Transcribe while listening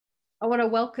I want to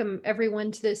welcome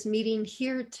everyone to this meeting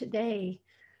here today,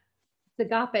 the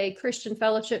Agape Christian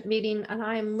Fellowship meeting, and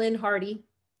I am Lynn Hardy.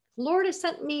 The Lord has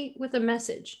sent me with a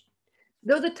message.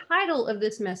 Though the title of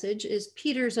this message is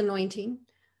Peter's Anointing,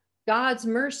 God's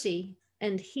Mercy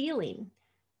and Healing,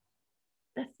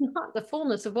 that's not the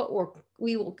fullness of what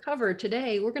we will cover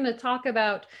today. We're going to talk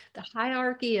about the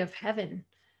hierarchy of heaven.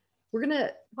 We're going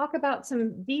to talk about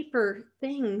some deeper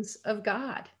things of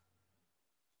God.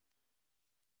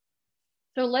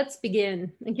 So let's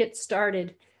begin and get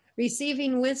started.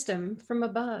 Receiving wisdom from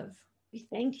above. We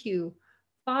thank you,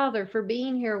 Father, for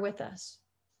being here with us.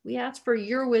 We ask for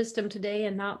your wisdom today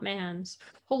and not man's.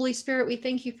 Holy Spirit, we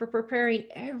thank you for preparing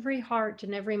every heart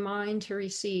and every mind to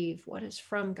receive what is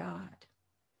from God.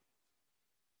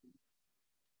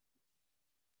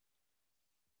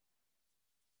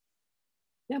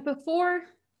 Now, before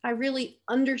I really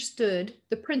understood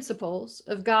the principles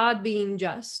of God being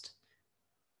just,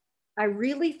 I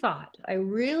really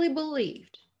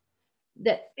believed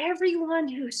that everyone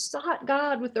who sought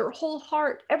God with their whole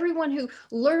heart, everyone who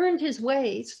learned his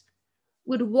ways,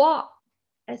 would walk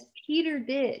as Peter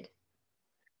did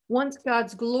once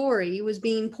God's glory was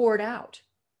being poured out.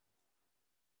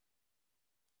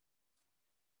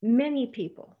 Many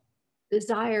people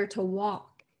desire to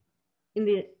walk in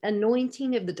the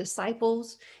anointing of the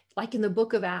disciples, like in the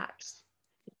book of Acts,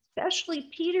 especially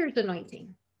Peter's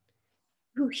anointing,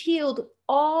 who healed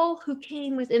all who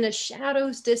came within a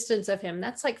shadow's distance of him.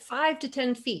 That's like 5 to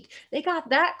 10 feet. They got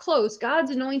that close.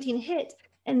 God's anointing hit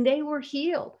and they were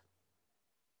healed.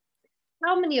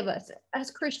 How many of us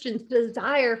as Christians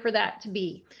desire for that to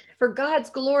be, for God's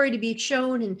glory to be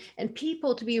shown and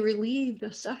people to be relieved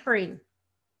of suffering?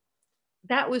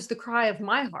 That was the cry of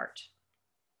my heart.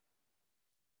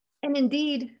 And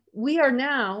indeed, we are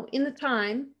now in the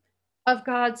time of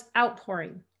God's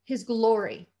outpouring, his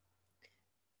glory.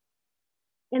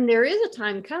 And there is a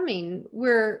time coming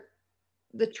where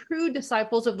the true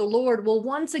disciples of the Lord will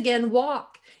once again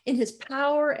walk in his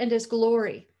power and his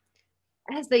glory,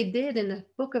 as they did in the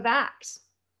book of Acts.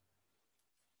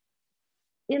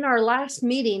 In our last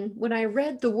meeting, when I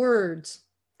read the words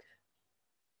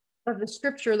of the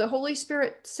scripture, the Holy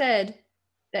Spirit said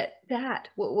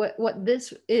what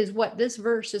this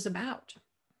verse is about.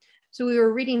 So we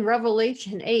were reading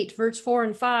Revelation 8, verse 4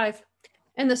 and 5.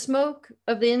 And the smoke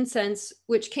of the incense,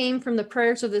 which came from the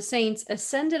prayers of the saints,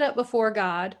 ascended up before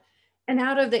God and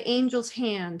out of the angel's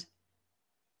hand.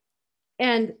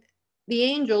 And the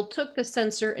angel took the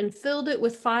censer and filled it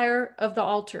with fire of the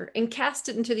altar and cast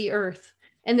it into the earth.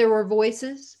 And there were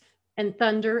voices and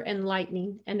thunder and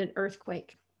lightning and an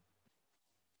earthquake.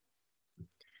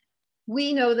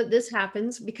 We know that this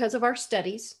happens because of our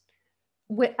studies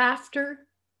after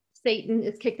Satan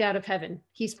is kicked out of heaven.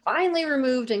 He's finally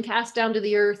removed and cast down to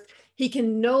the earth. He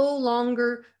can no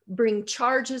longer bring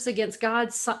charges against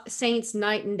God's saints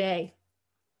night and day.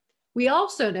 We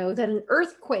also know that an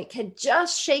earthquake had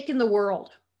just shaken the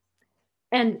world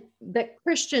and that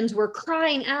Christians were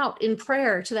crying out in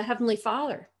prayer to the Heavenly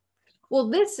Father.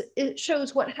 Well, it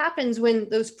shows what happens when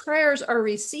those prayers are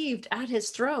received at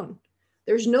his throne.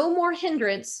 There's no more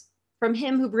hindrance from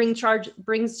him who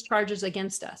brings charges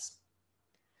against us.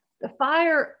 The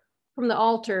fire from the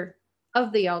altar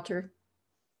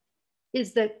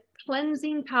is the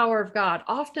cleansing power of God.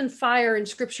 Often fire in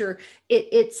scripture,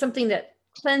 it's something that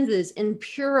cleanses and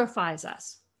purifies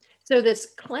us. So this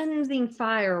cleansing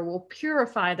fire will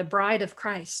purify the bride of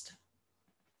Christ.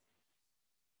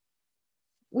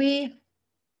 We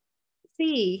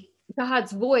see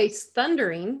God's voice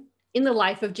thundering in the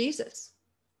life of Jesus.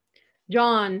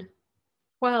 John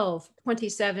 12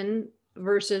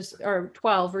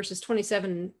 verses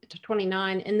 27 to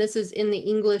 29, and this is in the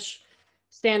English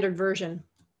Standard Version.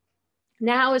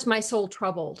 Now is my soul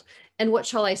troubled, and what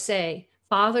shall I say?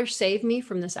 Father, save me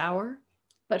from this hour.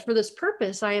 But for this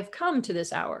purpose I have come to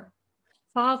this hour.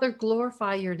 Father,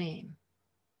 glorify your name.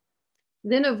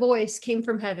 Then a voice came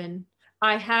from heaven.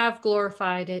 I have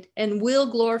glorified it and will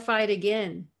glorify it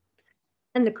again.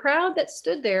 And the crowd that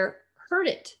stood there heard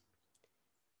it.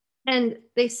 And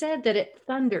they said that it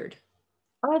thundered.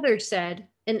 Others said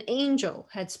an angel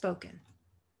had spoken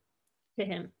to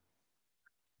him.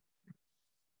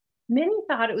 Many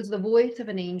thought it was the voice of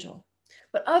an angel,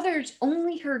 but others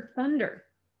only heard thunder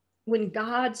when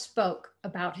God spoke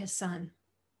about his son.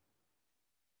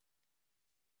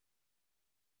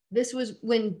 This was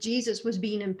when Jesus was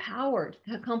being empowered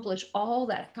to accomplish all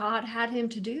that God had him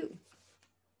to do.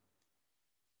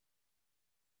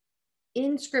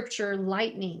 In scripture,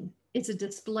 lightning is a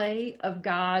display of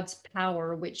God's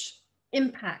power, which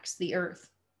impacts the earth.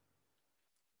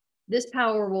 This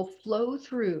power will flow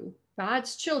through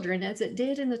God's children as it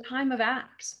did in the time of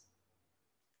Acts.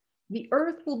 The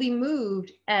earth will be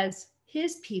moved as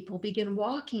his people begin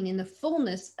walking in the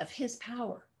fullness of his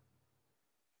power.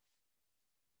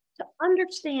 To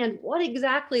understand what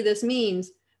exactly this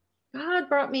means, God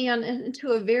brought me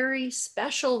into a very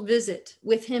special visit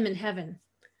with him in heaven.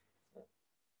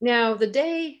 Now, the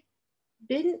day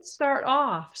didn't start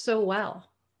off so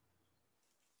well.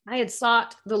 I had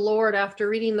sought the Lord after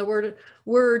reading the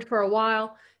word for a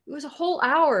while. It was a whole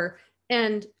hour,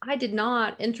 and I did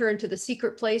not enter into the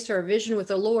secret place or a vision with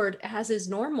the Lord as is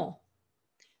normal.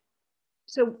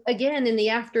 So again, in the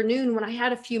afternoon, when I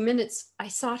had a few minutes, I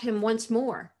sought him once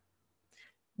more.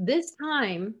 This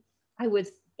time, I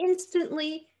was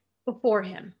instantly before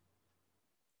him.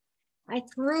 I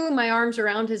threw my arms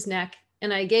around his neck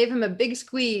and I gave him a big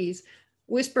squeeze,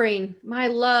 whispering, "My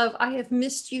love, I have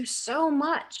missed you so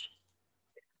much.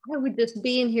 I would just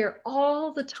be in here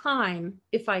all the time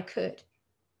if I could."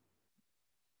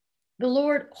 The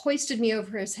Lord hoisted me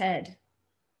over his head.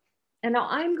 And now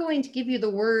I'm going to give you the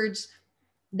words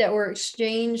that were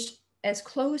exchanged as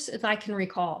close as I can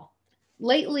recall.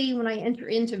 Lately, when I enter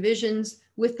into visions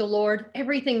with the Lord,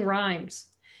 everything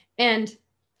rhymes. And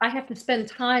I have to spend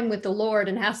time with the Lord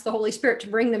and ask the Holy Spirit to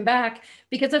bring them back,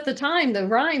 because at the time the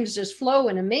rhymes just flow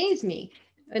and amaze me.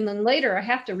 And then later I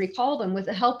have to recall them with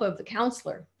the help of the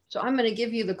counselor. So I'm going to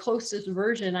give you the closest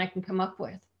version I can come up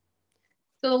with.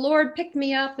 So the Lord picked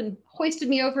me up and hoisted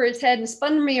me over his head and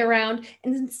spun me around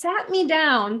and then sat me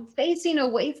down facing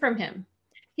away from him.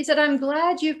 He said, "I'm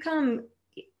glad you've come,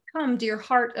 dear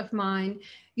heart of mine.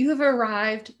 You have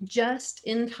arrived just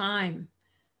in time.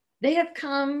 They have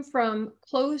come from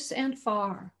close and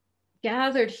far,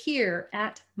 gathered here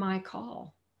at my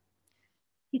call."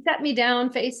 He sat me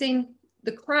down facing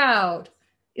the crowd.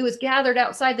 It was gathered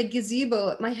outside the gazebo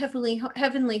at my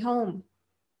heavenly home.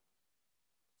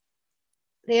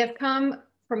 They have come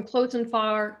from close and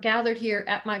far, gathered here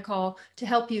at my call to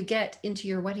help you get into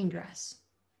your wedding dress.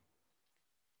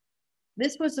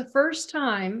 This was the first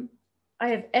time I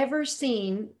have ever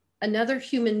seen another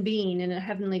human being in a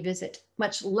heavenly visit,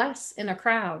 much less in a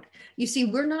crowd. You see,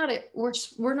 we're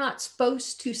not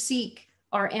supposed to seek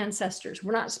our ancestors.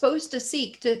 We're not supposed to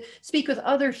seek to speak with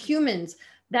other humans.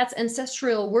 That's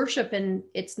ancestral worship, and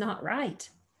it's not right.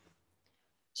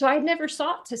 So I never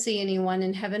sought to see anyone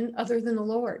in heaven other than the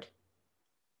Lord.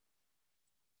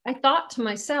 I thought to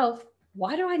myself,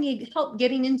 why do I need help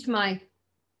getting into my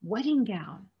wedding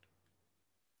gown?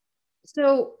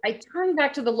 So I turned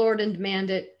back to the Lord and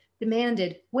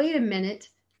demanded, "Wait a minute,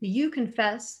 do you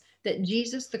confess that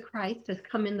Jesus the Christ has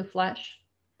come in the flesh?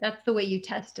 That's the way you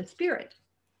test a spirit."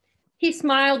 He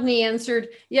smiled and he answered,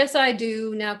 "Yes, I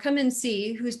do. Now come and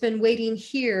see who's been waiting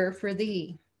here for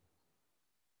thee."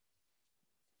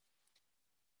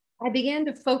 I began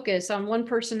to focus on one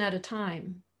person at a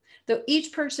time. Though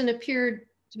each person appeared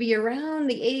to be around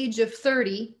the age of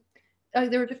 30,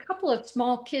 there was a couple of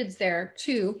small kids there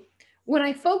too. When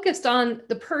I focused on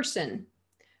the person,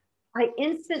 I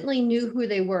instantly knew who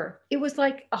they were. It was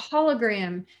like a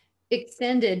hologram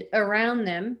extended around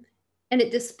them, and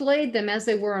it displayed them as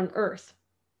they were on earth.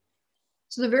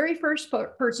 So the very first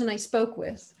person I spoke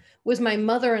with was my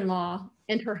mother-in-law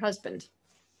and her husband.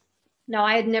 Now,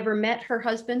 I had never met her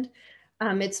husband.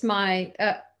 It's my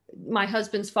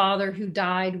husband's father, who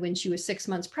died when she was 6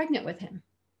 months pregnant with him.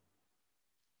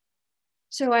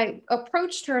 So I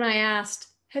approached her and I asked,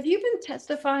 "Have you been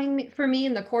testifying for me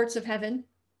in the courts of heaven?"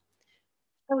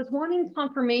 I was wanting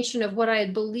confirmation of what I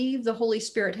had believed the Holy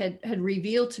Spirit had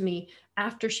revealed to me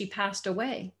after she passed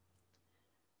away.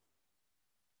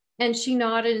 And she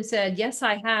nodded and said, "Yes,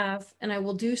 I have, and I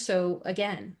will do so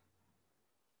again."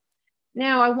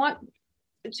 Now, I want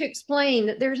to explain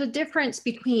that there's a difference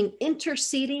between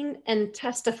interceding and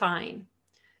testifying.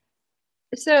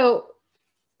 So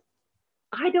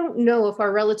I don't know if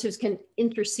our relatives can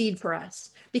intercede for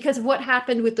us because of what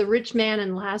happened with the rich man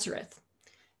and Lazarus.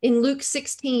 In Luke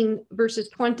 16, verses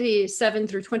 27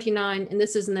 through 29, and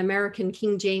this is in the American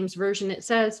King James Version, it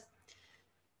says,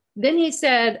 "Then he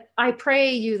said, I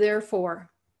pray you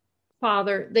therefore,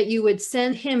 Father, that you would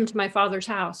send him to my father's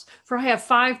house, for I have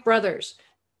 5 brothers,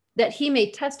 that he may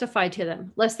testify to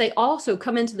them, lest they also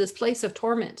come into this place of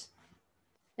torment."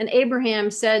 And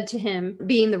Abraham said to him,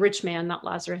 being the rich man, not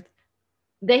Lazarus,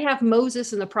 "They have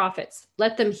Moses and the prophets.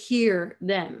 Let them hear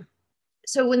them."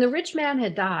 So when the rich man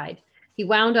had died, he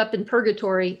wound up in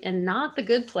purgatory, and not the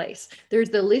good place. There's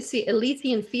the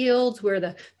Elysian fields where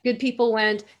the good people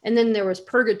went, and then there was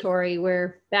purgatory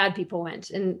where bad people went.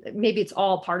 And maybe it's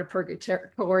all part of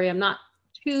purgatory. I'm not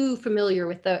too familiar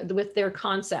with their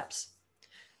concepts.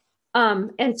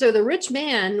 And so the rich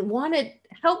man wanted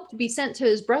help to be sent to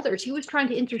his brothers. He was trying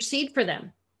to intercede for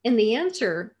them. And the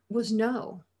answer was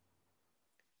no.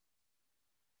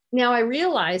 Now I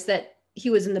realize that he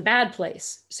was in the bad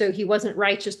place, so he wasn't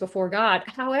righteous before God.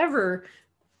 However,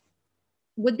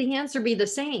 would the answer be the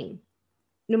same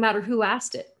no matter who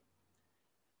asked it?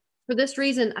 For this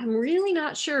reason, I'm really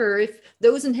not sure if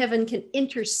those in heaven can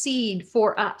intercede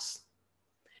for us.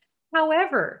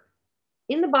 However,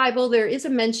 in the Bible, there is a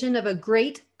mention of a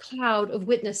great cloud of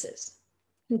witnesses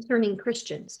concerning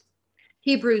Christians.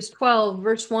 Hebrews 12,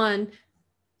 verse 1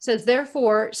 says,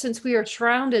 therefore, since we are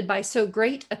surrounded by so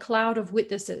great a cloud of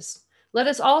witnesses, let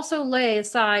us also lay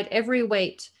aside every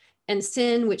weight and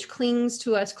sin which clings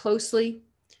to us closely,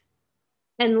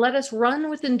 and let us run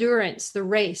with endurance the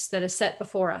race that is set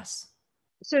before us.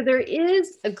 So there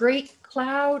is a great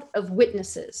cloud of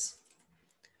witnesses.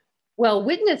 Well,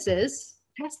 witnesses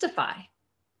testify.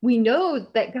 We know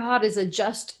that God is a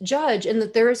just judge and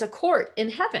that there is a court in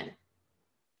heaven.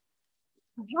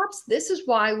 Perhaps this is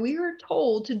why we are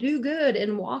told to do good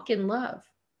and walk in love.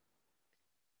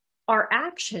 Our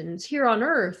actions here on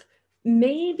earth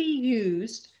may be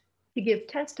used to give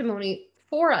testimony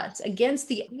for us against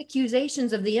the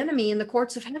accusations of the enemy in the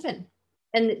courts of heaven.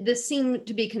 And this seemed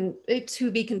to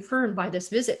be confirmed by this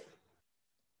visit.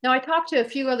 Now, I talked to a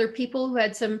few other people who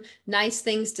had some nice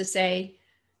things to say.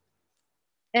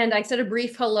 And I said a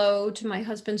brief hello to my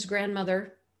husband's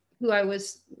grandmother, who I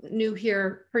knew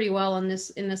here pretty well in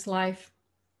this life.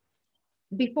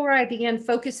 Before I began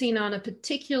focusing on a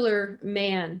particular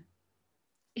man,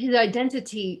 his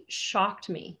identity shocked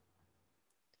me.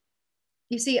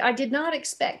 You see, I did not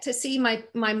expect to see my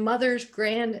mother's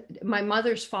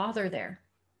father there.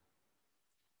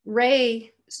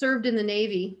 Ray served in the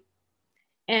Navy,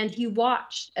 and he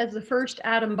watched as the first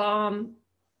atom bomb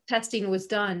testing was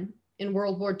done in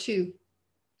World War II.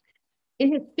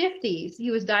 In his 50s, he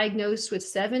was diagnosed with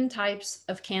 7 types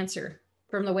of cancer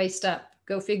from the waist up.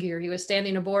 Go figure. He was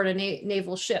standing aboard a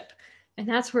naval ship, and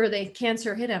that's where the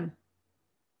cancer hit him.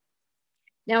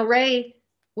 Now, Ray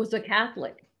was a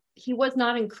Catholic. He was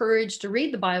not encouraged to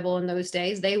read the Bible in those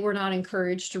days. They were not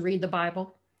encouraged to read the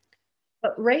Bible.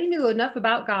 But Ray knew enough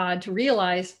about God to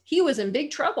realize he was in big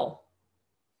trouble.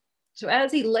 So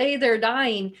as he lay there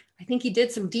dying, I think he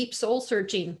did some deep soul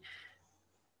searching.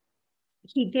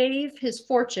 He gave his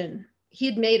fortune. He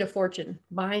had made a fortune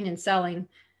buying and selling.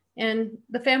 And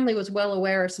the family was well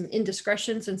aware of some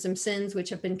indiscretions and some sins which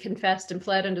have been confessed and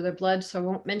fled under their blood, so I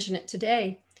won't mention it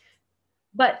today.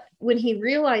 But when he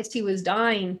realized he was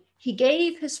dying, he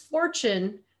gave his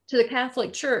fortune to the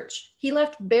Catholic Church. He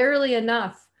left barely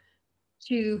enough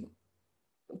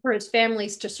for his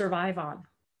families to survive on.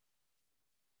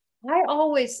 I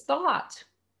always thought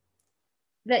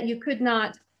that you could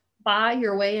not buy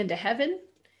your way into heaven.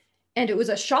 And it was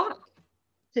a shock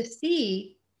to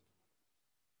see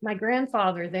my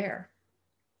grandfather there.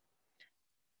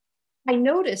 I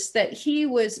noticed that he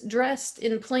was dressed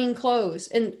in plain clothes,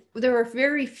 and there were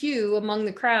very few among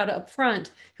the crowd up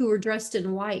front who were dressed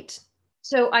in white.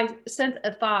 So I sent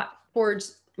a thought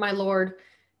towards my Lord,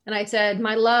 and I said,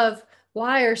 my love,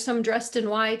 why are some dressed in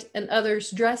white and others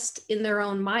dressed in their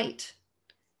own might?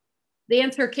 The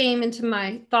answer came into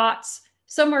my thoughts.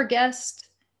 Some are guests,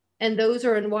 and those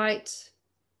are in white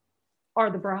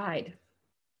are the bride.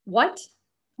 What?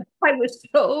 I was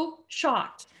so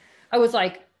shocked. I was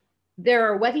like, there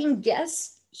are wedding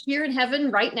guests here in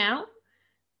heaven right now?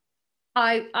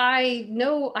 I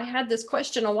know I had this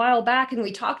question a while back and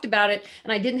we talked about it,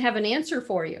 and I didn't have an answer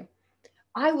for you.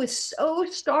 I was so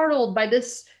startled by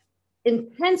this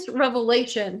intense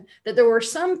revelation that there were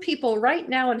some people right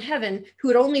now in heaven who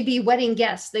would only be wedding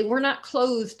guests. They were not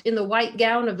clothed in the white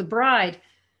gown of the bride,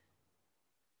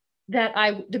 that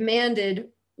I demanded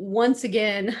once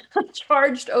again,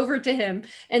 charged over to him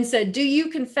and said, do you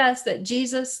confess that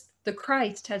Jesus the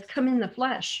Christ has come in the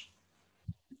flesh?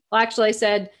 Well, actually, I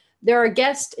said, there are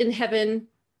guests in heaven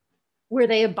where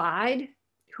they abide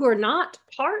who are not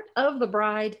part of the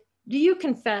bride. Do you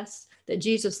confess that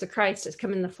Jesus the Christ has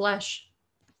come in the flesh?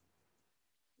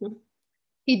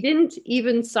 He didn't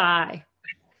even sigh.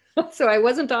 So I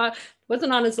wasn't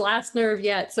on his last nerve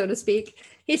yet, so to speak.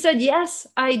 He said, yes,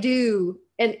 I do.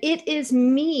 And it is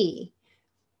me.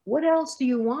 What else do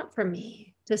you want from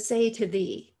me to say to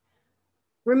thee?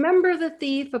 Remember the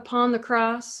thief upon the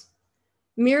cross?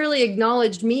 Merely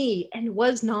acknowledged me and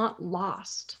was not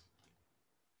lost.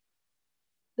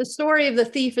 The story of the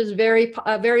thief is a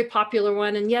very popular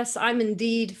one. And yes, I'm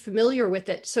indeed familiar with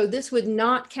it. So this would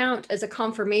not count as a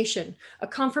confirmation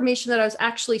that I was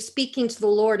actually speaking to the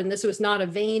Lord and this was not a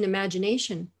vain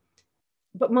imagination.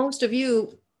 But most of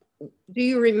you Do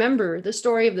you remember the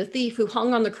story of the thief who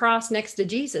hung on the cross next to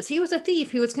Jesus? He was a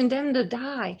thief. He was condemned to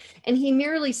die. And he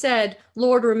merely said,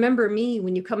 Lord, remember me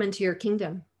when you come into your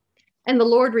kingdom. And the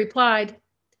Lord replied,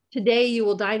 today you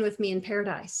will dine with me in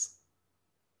paradise.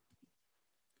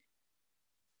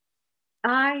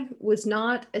 I was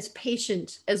not as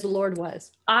patient as the Lord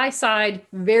was. I sighed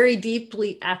very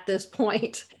deeply at this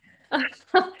point.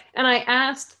 And I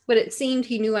asked, but it seemed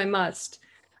he knew I must.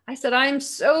 I said, I'm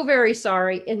so very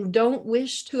sorry and don't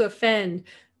wish to offend,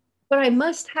 but I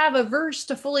must have a verse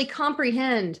to fully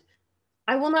comprehend.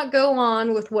 I will not go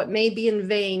on with what may be in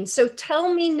vain. So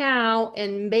tell me now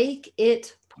and make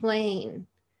it plain.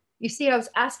 You see, I was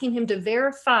asking him to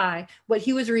verify what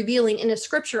he was revealing in a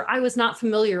scripture I was not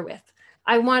familiar with.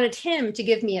 I wanted him to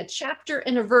give me a chapter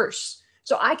and a verse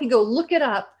so I could go look it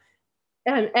up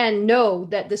and know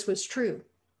that this was true.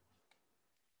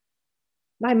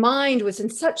 My mind was in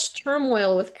such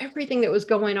turmoil with everything that was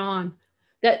going on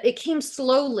that it came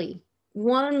slowly,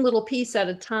 one little piece at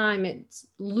a time. It's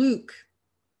Luke.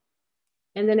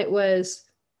 And then it was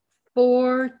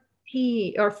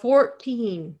 14.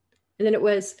 And then it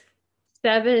was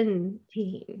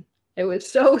 17. It was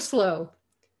so slow.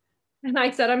 And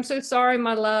I said, I'm so sorry,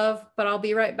 my love, but I'll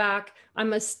be right back. I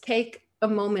must take a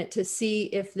moment to see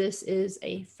if this is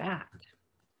a fact.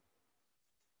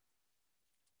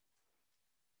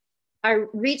 I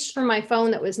reached for my phone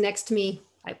that was next to me.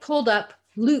 I pulled up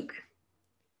Luke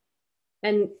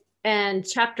and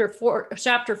chapter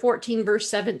 14, verse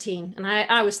 17. And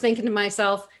I was thinking to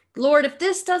myself, Lord, if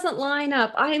this doesn't line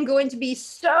up, I am going to be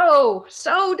so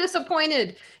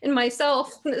disappointed in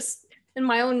myself, in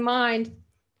my own mind.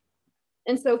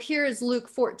 And so here is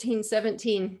Luke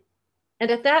 14:17.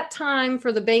 And at that time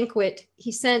for the banquet,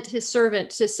 he sent his servant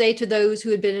to say to those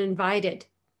who had been invited,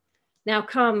 now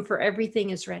come, for everything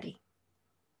is ready.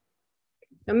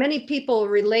 Now, many people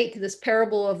relate to this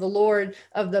parable of the Lord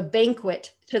of the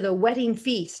banquet to the wedding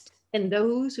feast and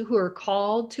those who are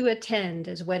called to attend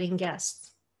as wedding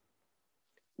guests.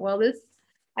 Well, this,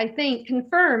 I think,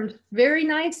 confirmed very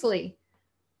nicely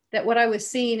that what I was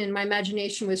seeing in my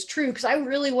imagination was true, because I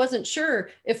really wasn't sure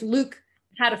if Luke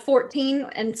had a 14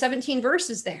 and 17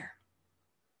 verses there.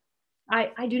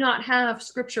 I do not have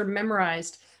scripture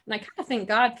memorized, and I kind of thank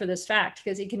God for this fact,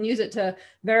 because he can use it to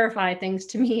verify things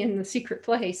to me in the secret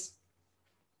place.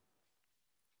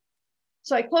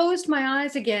 So I closed my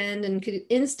eyes again and could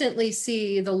instantly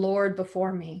see the Lord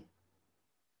before me.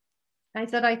 I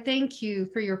said, I thank you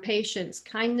for your patience,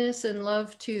 kindness, and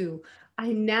love too.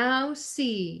 I now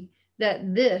see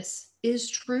that this is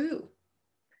true.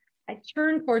 I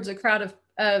turned towards a crowd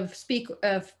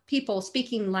of people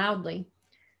speaking loudly.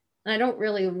 And I don't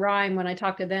really rhyme when I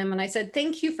talk to them. And I said,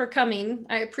 thank you for coming.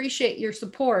 I appreciate your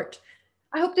support.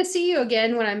 I hope to see you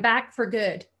again when I'm back for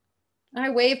good. I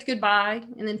waved goodbye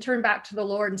and then turned back to the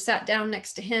Lord and sat down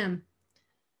next to him.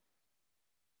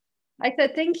 I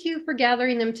said, thank you for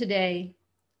gathering them today.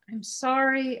 I'm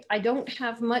sorry, I don't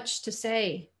have much to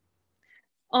say.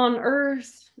 On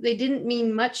earth, they didn't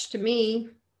mean much to me.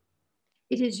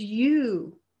 It is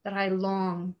you that I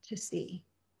long to see.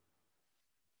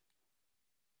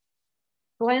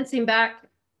 Glancing back,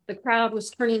 the crowd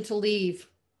was turning to leave,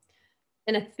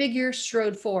 and a figure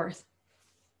strode forth.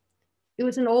 It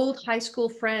was an old high school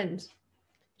friend.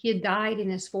 He had died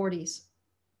in his 40s.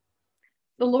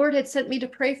 The Lord had sent me to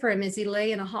pray for him as he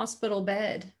lay in a hospital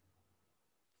bed.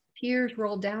 Tears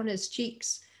rolled down his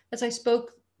cheeks as I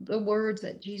spoke the words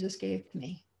that Jesus gave to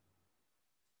me.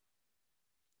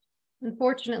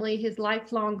 Unfortunately, his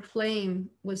lifelong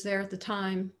flame was there at the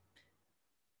time.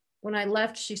 When I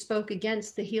left, she spoke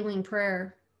against the healing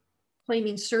prayer,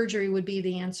 claiming surgery would be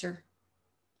the answer.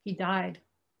 He died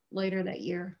later that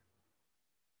year.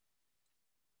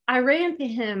 I ran to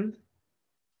him,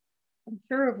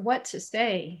 unsure of what to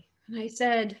say. And I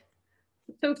said,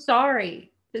 I'm so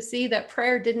sorry to see that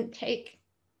prayer didn't take.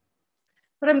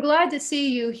 But I'm glad to see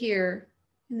you here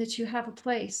and that you have a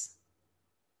place.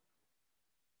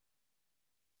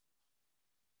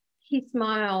 He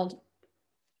smiled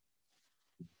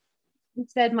and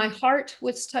said, my heart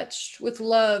was touched with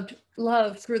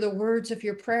love through the words of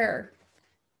your prayer.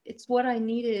 It's what I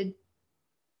needed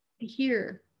to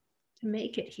hear to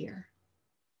make it here.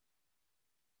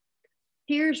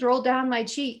 Tears rolled down my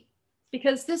cheek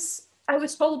because this, I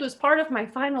was told, was part of my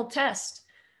final test.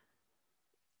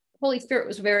 Holy Spirit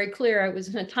was very clear. I was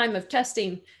in a time of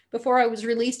testing before I was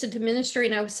released into ministry,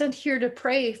 and I was sent here to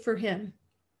pray for him.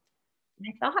 And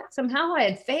I thought somehow I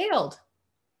had failed.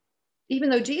 Even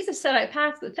though Jesus said I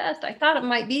passed the test, I thought it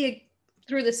might be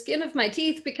through the skin of my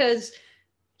teeth because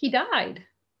he died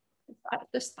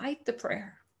despite the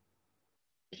prayer.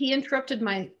 He interrupted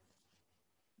my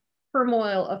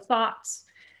turmoil of thoughts.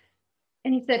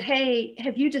 And he said, "Hey,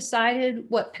 have you decided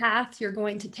what path you're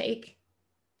going to take?"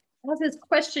 As this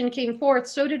question came forth,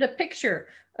 so did a picture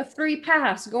of three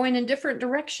paths going in different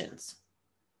directions.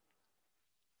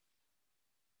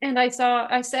 And I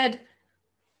said,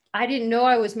 "I didn't know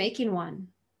I was making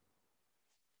one."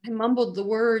 I mumbled the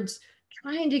words,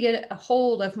 trying to get a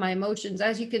hold of my emotions.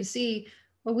 As you can see,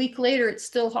 a week later, it's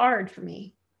still hard for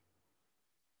me.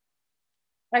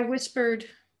 I whispered,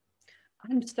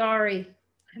 "I'm sorry.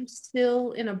 I'm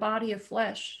still in a body of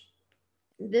flesh.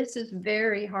 This is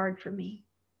very hard for me."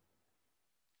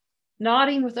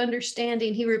 Nodding with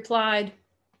understanding, he replied,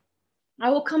 "I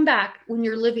will come back when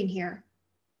you're living here."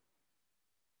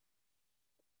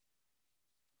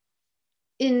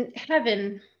 In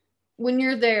heaven, when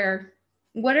you're there,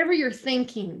 whatever you're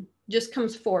thinking just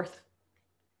comes forth,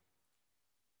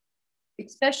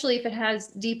 especially if it has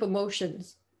deep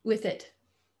emotions with it.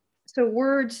 So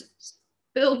words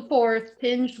spilled forth,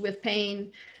 tinged with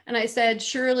pain. And I said,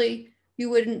 "Surely you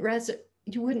wouldn't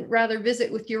rather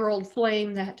visit with your old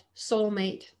flame, that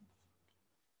soulmate."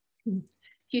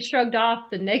 He shrugged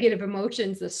off the negative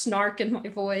emotions, the snark in my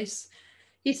voice.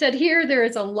 He said, "Here there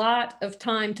is a lot of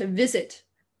time to visit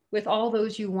with all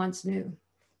those you once knew."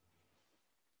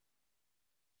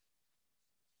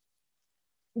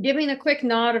 Giving a quick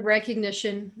nod of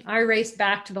recognition, I raced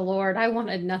back to the Lord. I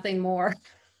wanted nothing more.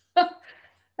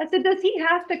 I said, "Does he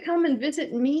have to come and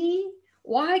visit me?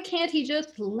 Why can't he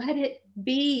just let it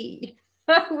be?"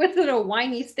 I was in a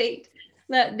whiny state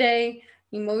that day.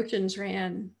 Emotions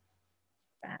ran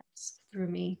fast through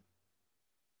me.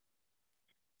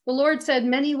 The Lord said,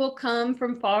 "Many will come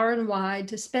from far and wide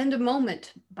to spend a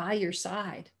moment by your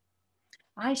side."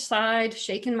 I sighed,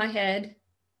 shaking my head.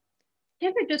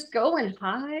 "Can't I just go and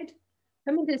hide?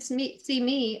 Coming to see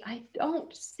me, I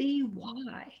don't see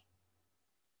why."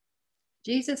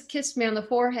 Jesus kissed me on the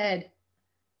forehead.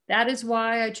 "That is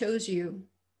why I chose you.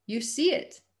 You see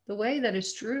it the way that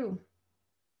is true."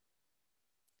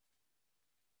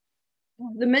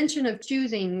 The mention of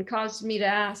choosing caused me to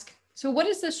ask, so what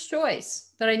is this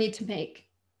choice that I need to make?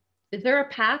 Is there a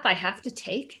path I have to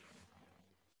take?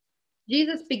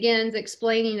 Jesus begins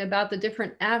explaining about the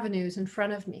different avenues in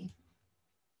front of me.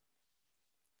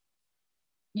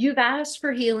 "You've asked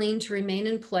for healing to remain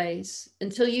in place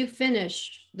until you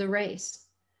finish the race.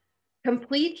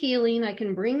 Complete healing I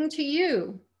can bring to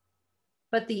you,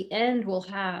 but the end will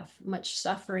have much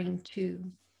suffering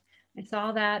too." I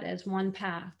saw that as one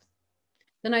path.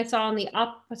 Then I saw on the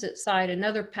opposite side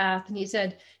another path, and he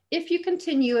said, "If you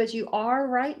continue as you are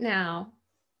right now,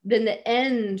 then the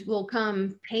end will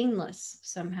come painless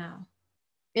somehow."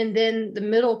 And then the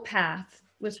middle path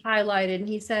was highlighted, and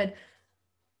he said,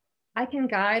 "I can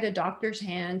guide a doctor's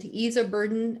hand to ease a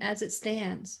burden as it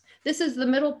stands. This is the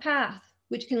middle path,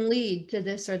 which can lead to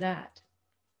this or that."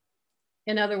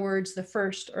 In other words, the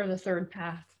first or the third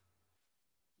path.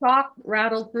 Talk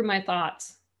rattled through my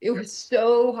thoughts. It was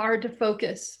so hard to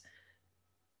focus.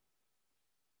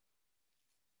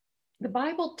 The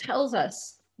Bible tells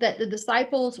us that the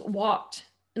disciples walked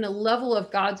in a level of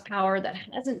God's power that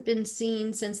hasn't been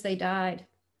seen since they died.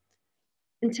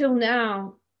 Until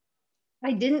now,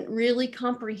 I didn't really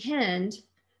comprehend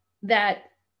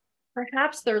that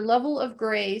perhaps their level of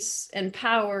grace and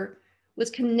power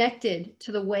was connected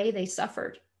to the way they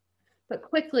suffered. But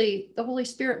quickly, the Holy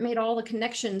Spirit made all the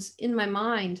connections in my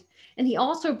mind. And he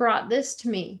also brought this to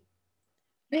me.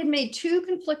 I had made two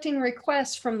conflicting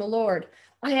requests from the Lord.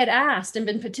 I had asked and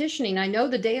been petitioning, "I know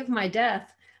the day of my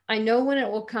death. I know when it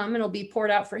will come and it'll be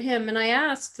poured out for him." And I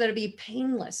asked that it be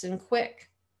painless and quick.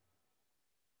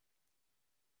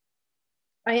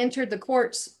 I entered the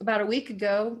courts about a week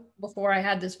ago before I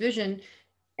had this vision,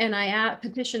 and I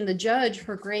petitioned the judge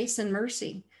for grace and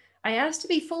mercy. I asked to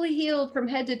be fully healed from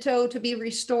head to toe, to be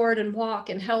restored and walk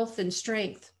in health and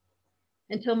strength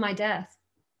until my death.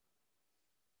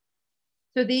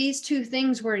 So these two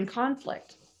things were in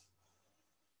conflict.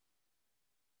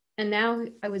 And now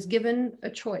I was given a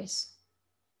choice.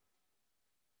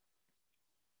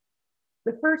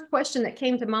 The first question that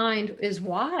came to mind is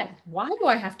why? Why do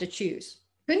I have to choose?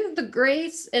 Couldn't the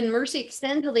grace and mercy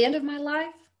extend till the end of my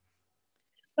life?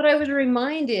 But I was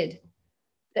reminded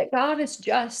that God is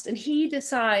just and he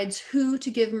decides who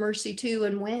to give mercy to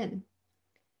and when.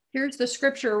 Here's the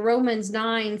scripture, Romans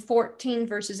 9:14,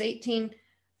 verses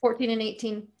 14 and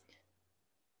 18.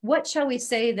 "What shall we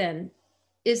say then?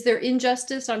 Is there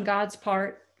injustice on God's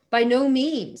part? By no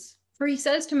means. For he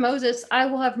says to Moses, 'I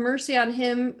will have mercy on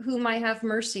him whom I have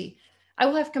mercy. I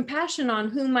will have compassion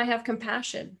on whom I have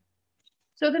compassion.'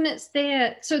 So then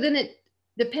it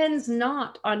depends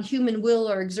not on human will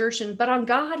or exertion, but on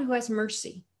God who has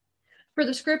mercy. For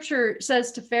the scripture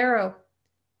says to Pharaoh,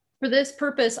 for this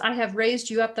purpose I have raised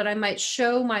you up that I might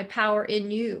show my power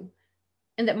in you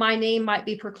and that my name might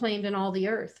be proclaimed in all the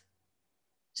earth.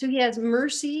 So he has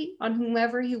mercy on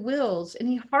whomever he wills, and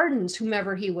he hardens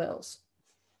whomever he wills.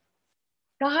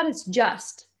 God is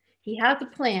just. He has a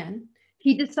plan.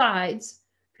 He decides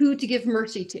who to give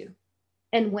mercy to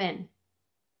and when.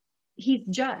 He's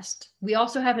just. We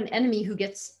also have an enemy who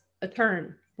gets a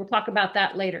turn. We'll talk about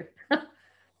that later.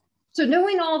 So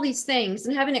knowing all these things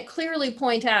and having it clearly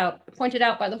pointed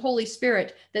out by the Holy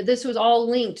Spirit that this was all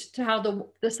linked to how the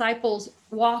disciples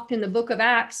walked in the book of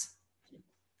Acts,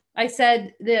 I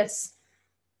said this.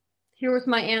 Here was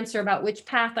my answer about which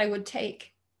path I would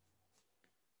take.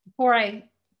 Before I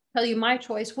tell you my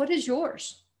choice, what is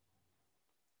yours?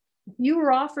 If you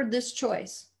were offered this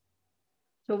choice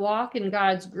to walk in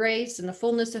God's grace and the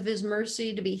fullness of his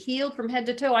mercy, to be healed from head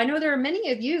to toe. I know there are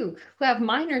many of you who have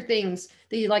minor things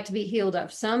that you'd like to be healed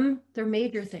of. Some, they're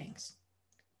major things.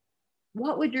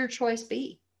 What would your choice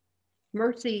be?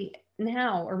 Mercy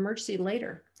now or mercy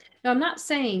later? Now, I'm not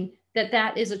saying that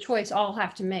that is a choice all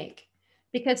have to make,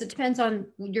 because it depends on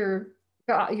your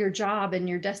job and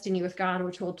your destiny with God,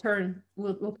 which we'll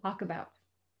talk about.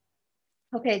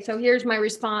 Okay, so here's my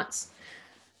response.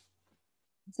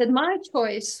 I said, my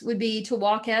choice would be to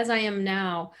walk as I am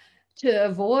now, to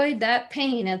avoid that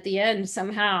pain at the end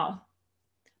somehow.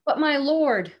 But my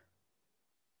Lord,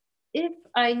 if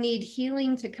I need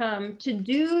healing to come, to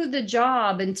do the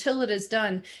job until it is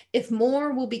done, if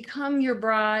more will become your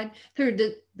bride through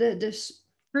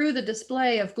the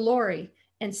display of glory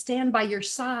and stand by your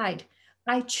side,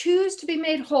 I choose to be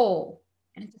made whole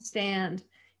and to stand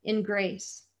in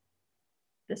grace,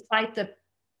 despite the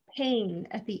pain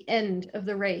at the end of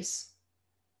the race.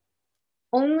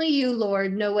 Only you,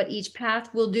 Lord, know what each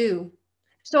path will do.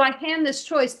 So I hand this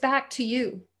choice back to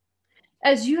you.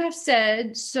 As you have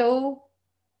said, so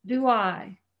do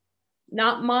I.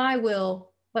 Not my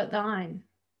will, but thine.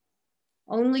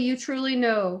 Only you truly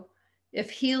know if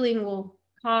healing will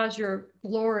cause your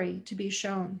glory to be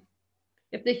shown.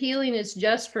 If the healing is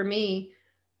just for me,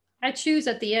 I choose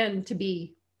at the end to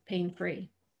be pain-free.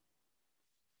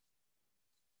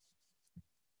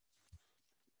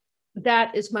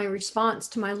 That is my response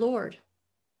to my Lord.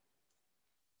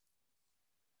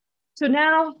 So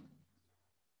now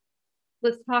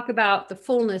let's talk about the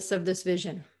fullness of this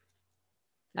vision.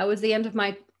 That was the end of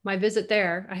my visit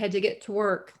there. I had to get to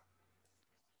work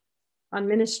on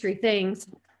ministry things.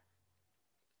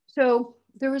 So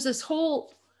there was this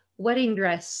whole wedding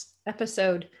dress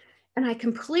episode, and I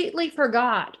completely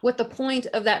forgot what the point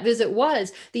of that visit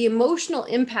was, the emotional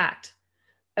impact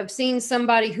of seeing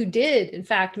somebody who did, in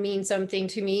fact, mean something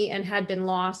to me and had been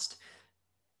lost.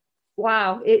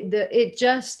 Wow, it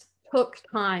just took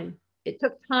time. It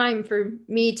took time for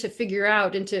me to figure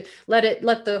out and to let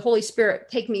the Holy Spirit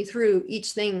take me through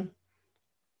each thing.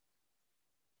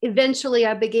 Eventually,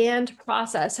 I began to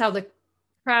process how the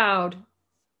crowd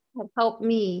had helped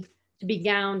me to be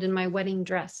gowned in my wedding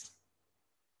dress.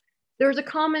 There was a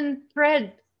common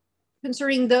thread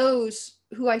concerning those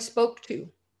who I spoke to,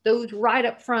 those right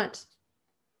up front.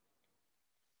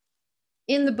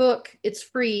 In the book, it's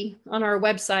free on our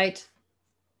website.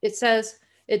 It says,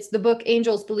 it's the book,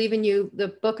 Angels Believe in You, the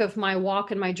book of my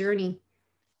walk and my journey.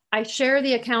 I share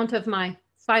the account of my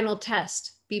final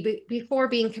test before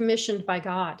being commissioned by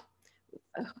God.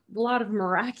 A lot of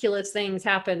miraculous things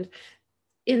happened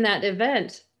in that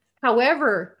event.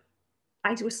 However,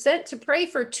 I was sent to pray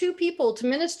for two people, to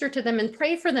minister to them and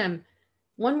pray for them.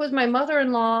 One was my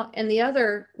mother-in-law and the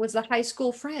other was a high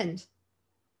school friend.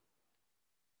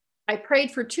 I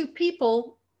prayed for two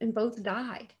people and both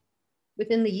died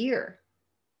within the year.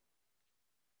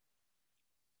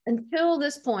 Until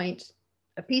this point,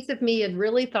 a piece of me had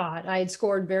really thought I had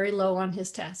scored very low on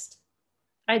his test.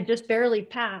 I had just barely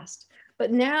passed.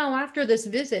 But now, after this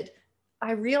visit,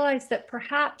 I realized that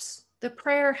perhaps the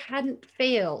prayer hadn't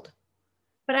failed,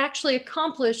 but actually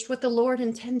accomplished what the Lord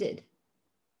intended.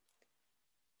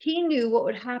 He knew what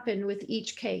would happen with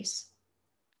each case.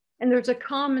 And there's a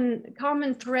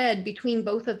common thread between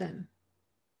both of them.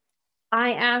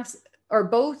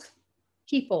 Both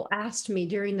people asked me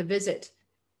during the visit,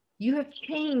 you have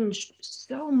changed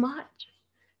so much.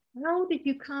 How did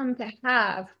you come to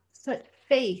have such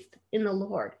faith in the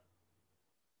Lord?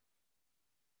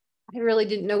 I really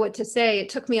didn't know what to say. It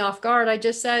took me off guard. I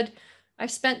just said, I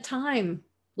spent time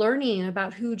learning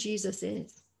about who Jesus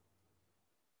is.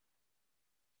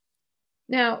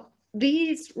 Now,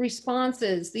 these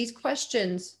responses, these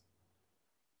questions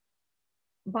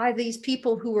by these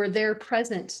people who were there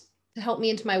present to help me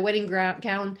into my wedding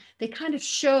gown, they kind of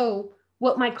show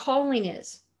what my calling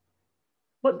is.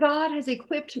 what God has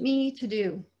equipped me to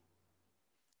do.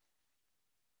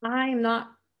 I am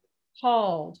not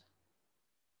called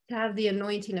to have the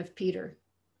anointing of Peter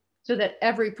so that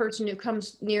every person who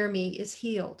comes near me is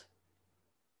healed.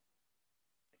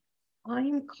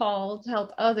 I'm called to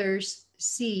help others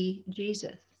see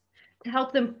Jesus, to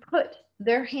help them put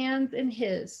their hands in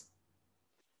his.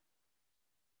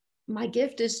 My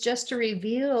gift is just to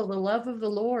reveal the love of the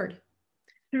Lord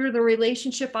through the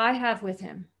relationship I have with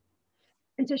him,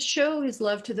 and to show his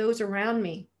love to those around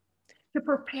me, to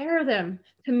prepare them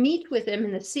to meet with him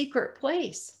in the secret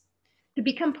place, to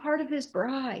become part of his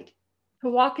bride, to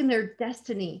walk in their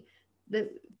destiny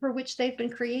for which they've been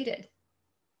created.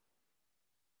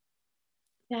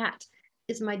 That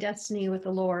is my destiny with the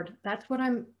Lord. That's what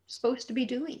I'm supposed to be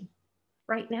doing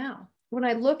right now. When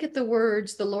I look at the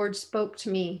words the Lord spoke to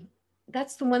me,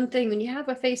 that's the one thing, when you have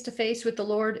a face-to-face with the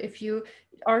Lord, if you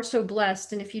are so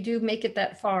blessed, and if you do make it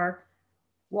that far,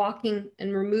 walking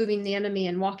and removing the enemy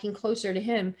and walking closer to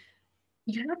him,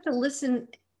 you have to listen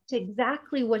to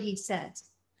exactly what he says.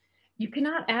 You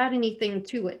cannot add anything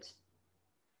to it.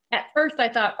 At first I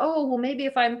thought, oh, well, maybe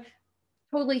if I'm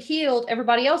totally healed,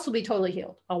 everybody else will be totally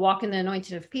healed. I'll walk in the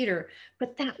anointing of Peter.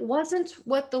 But that wasn't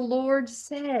what the Lord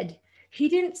said. He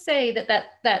didn't say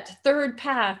that third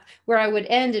path where I would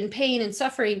end in pain and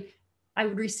suffering, I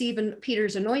would receive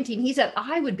Peter's anointing. He said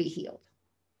I would be healed.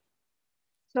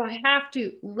 So I have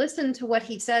to listen to what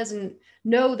he says and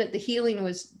know that the healing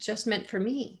was just meant for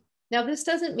me. Now, this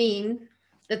doesn't mean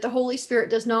that the Holy Spirit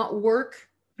does not work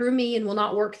through me and will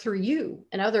not work through you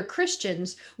and other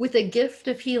Christians with a gift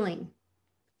of healing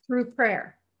through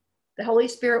prayer. The Holy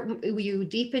Spirit, you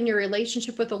deepen your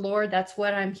relationship with the Lord. That's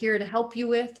what I'm here to help you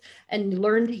with, and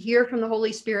learn to hear from the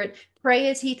Holy Spirit. Pray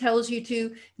as he tells you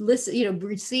to, listen,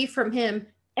 receive from him.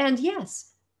 And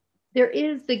yes, there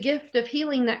is the gift of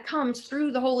healing that comes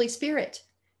through the Holy Spirit,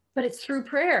 but it's through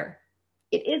prayer.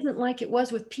 It isn't like it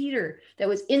was with Peter, that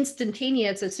was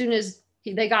instantaneous as soon as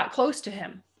they got close to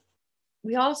him.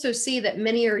 We also see that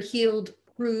many are healed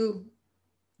through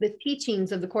the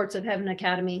teachings of the Courts of Heaven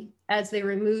Academy, as they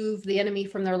remove the enemy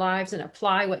from their lives and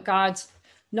apply what God's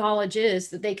knowledge is,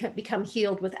 that they can become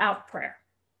healed without prayer.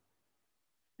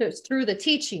 So it's through the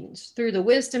teachings, through the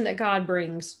wisdom that God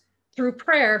brings, through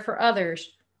prayer for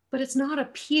others, but it's not a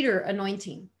Peter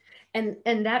anointing. And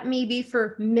that may be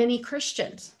for many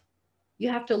Christians. You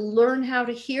have to learn how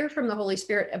to hear from the Holy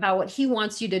Spirit about what he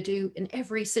wants you to do in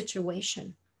every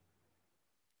situation.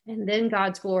 And then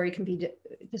God's glory can be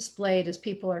displayed as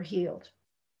people are healed.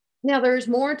 Now, there's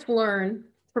more to learn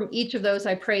from each of those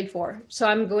I prayed for. So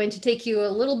I'm going to take you a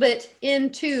little bit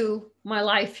into my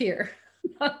life here.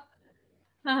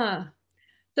 So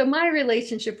my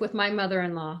relationship with my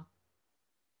mother-in-law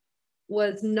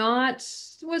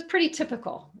was pretty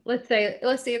typical. Let's say,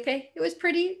 okay, it was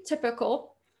pretty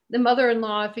typical. The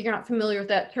mother-in-law, if you're not familiar with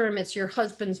that term, it's your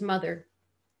husband's mother.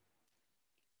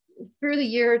 Through the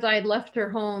years, I had left her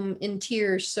home in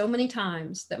tears so many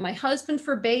times that my husband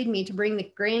forbade me to bring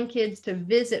the grandkids to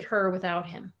visit her without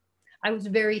him. I was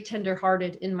very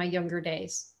tenderhearted in my younger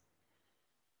days.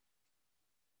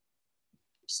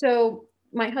 So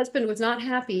my husband was not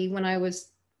happy when I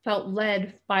felt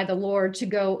led by the Lord to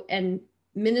go and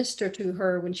minister to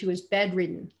her when she was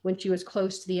bedridden, when she was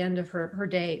close to the end of her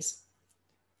days.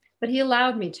 But he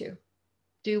allowed me to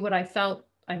do what I felt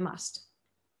I must.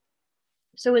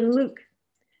 So in Luke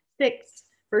 6,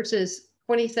 verses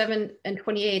 27 and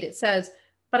 28, it says,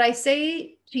 "But I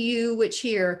say to you which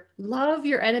hear, love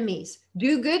your enemies,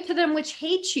 do good to them which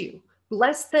hate you,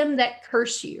 bless them that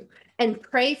curse you, and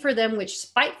pray for them which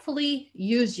spitefully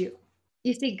use you."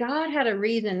 You see, God had a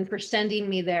reason for sending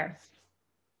me there.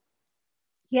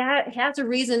 He has a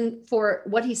reason for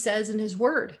what he says in his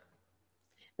word.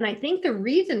 And I think the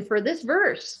reason for this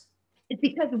verse is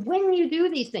because when you do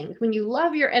these things, when you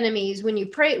love your enemies, when you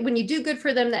pray, when you do good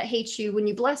for them that hate you, when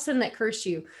you bless them that curse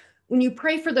you, when you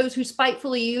pray for those who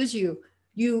spitefully use you,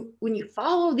 when you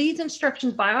follow these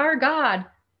instructions by our God,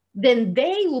 then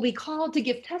they will be called to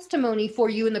give testimony for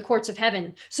you in the courts of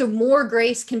heaven. So more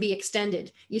grace can be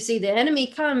extended. You see, the enemy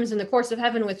comes in the courts of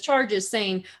heaven with charges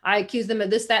saying, I accuse them of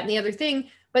this, that, and the other thing.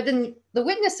 But then the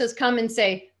witnesses come and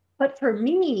say, but for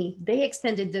me, they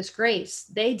extended this grace.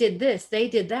 They did this, they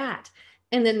did that.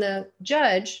 And then the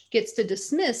judge gets to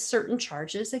dismiss certain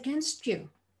charges against you.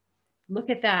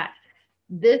 Look at that.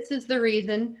 This is the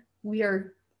reason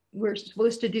we're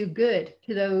supposed to do good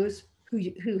to those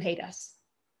who hate us.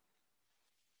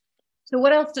 So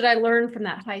what else did I learn from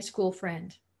that high school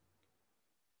friend?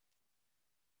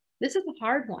 This is a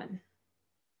hard one.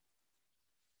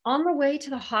 On the way to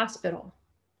the hospital,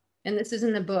 and this is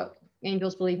in the book,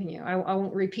 Angels believe in you. I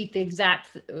won't repeat the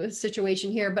exact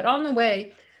situation here, but on the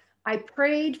way, I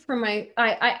prayed for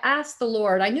I asked the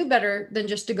Lord, I knew better than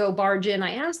just to go barge in.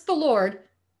 I asked the Lord,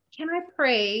 can I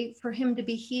pray for him to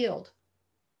be healed?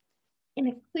 In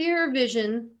a clear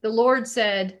vision, the Lord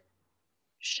said,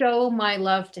 show my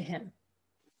love to him.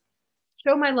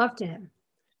 Show my love to him.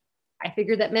 I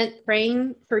figured that meant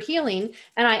praying for healing.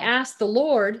 And I asked the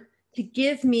Lord to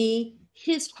give me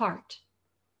his heart,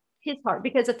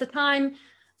 because at the time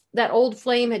that old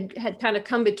flame had kind of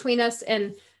come between us.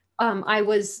 And I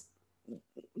was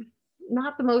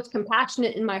not the most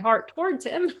compassionate in my heart towards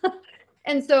him.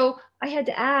 And so I had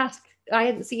to ask, I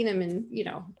hadn't seen him in,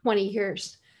 20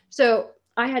 years. So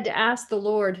I had to ask the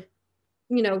Lord,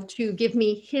 to give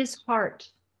me his heart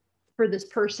for this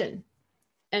person.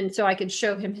 And so I could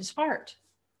show him his heart.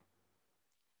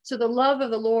 So the love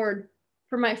of the Lord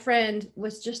for my friend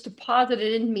was just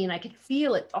deposited in me, and I could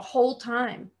feel it the whole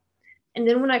time. And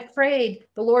then when I prayed,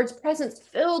 the Lord's presence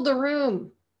filled the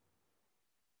room.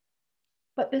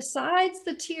 But besides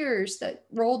the tears that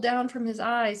rolled down from his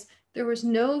eyes, there was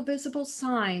no visible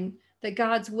sign that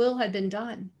God's will had been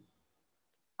done.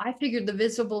 I figured the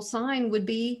visible sign would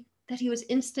be that he was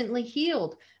instantly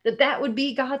healed, that would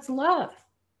be God's love.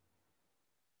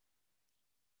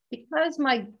 Because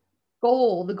my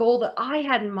goal, the goal that I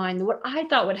had in mind, what I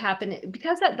thought would happen,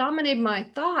 because that dominated my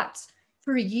thoughts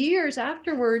for years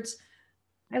afterwards,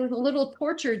 I was a little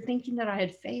tortured thinking that I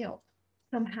had failed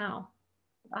somehow.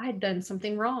 I had done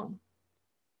something wrong.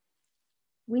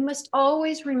 We must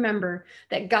always remember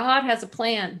that God has a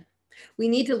plan. We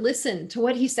need to listen to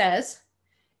what he says,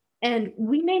 and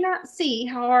we may not see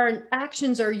how our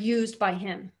actions are used by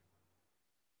him.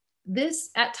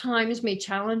 This at times may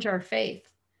challenge our faith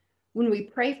when we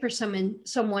pray for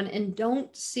someone and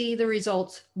don't see the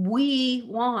results we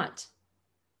want.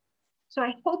 So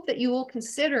I hope that you will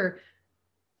consider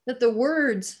that the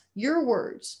words, your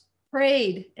words,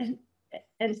 prayed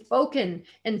and spoken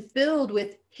and filled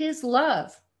with his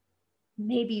love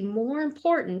may be more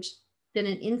important than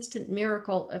an instant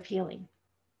miracle of healing.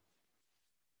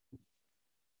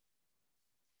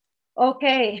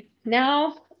 Okay,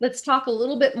 now let's talk a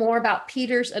little bit more about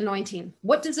Peter's anointing.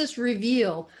 What does this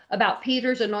reveal about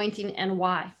Peter's anointing and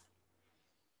why?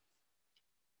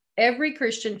 Every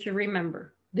Christian should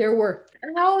remember there were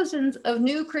thousands of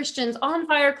new Christians, on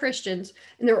fire Christians,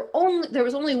 and there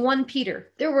was only one Peter.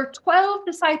 There were 12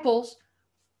 disciples,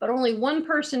 but only one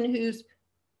person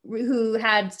who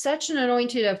had such an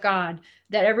anointing of God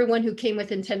that everyone who came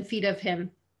within 10 feet of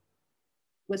him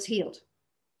was healed.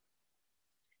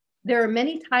 There are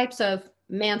many types of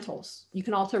mantles. You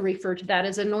can also refer to that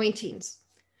as anointings.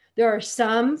 There are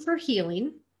some for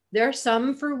healing. There are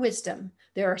some for wisdom.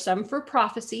 There are some for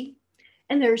prophecy.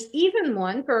 And there's even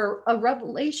one for a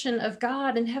revelation of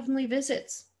God and heavenly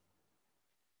visits.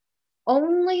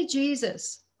 Only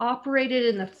Jesus operated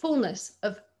in the fullness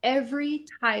of every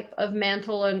type of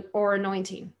mantle or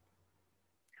anointing.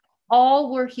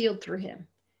 All were healed through him.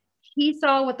 He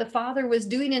saw what the Father was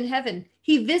doing in heaven.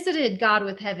 He visited God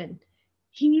with heaven.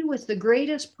 He was the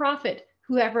greatest prophet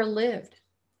who ever lived.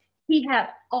 He had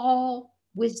all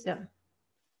wisdom.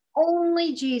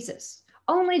 Only Jesus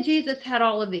had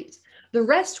all of these. The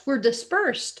rest were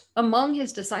dispersed among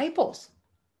his disciples.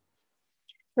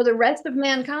 For the rest of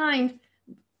mankind,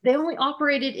 they only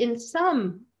operated in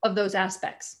some of those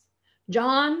aspects.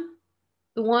 John,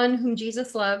 the one whom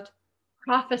Jesus loved,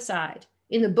 prophesied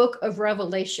in the book of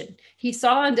Revelation. He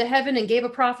saw into heaven and gave a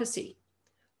prophecy.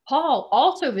 Paul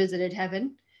also visited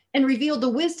heaven and revealed the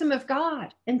wisdom of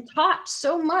God and taught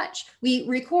so much. We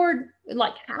record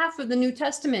like half of the New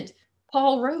Testament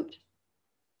Paul wrote.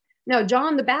 Now,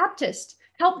 John the Baptist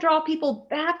helped draw people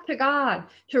back to God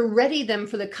to ready them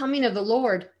for the coming of the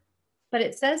Lord. But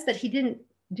it says that he didn't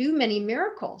do many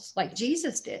miracles like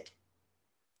Jesus did.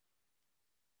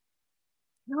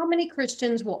 How many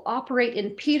Christians will operate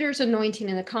in Peter's anointing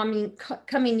in the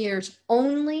coming years?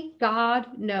 Only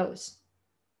God knows.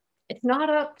 It's not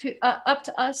up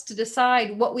to us to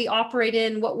decide what we operate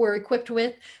in, what we're equipped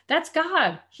with. That's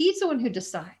God. He's the one who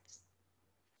decides.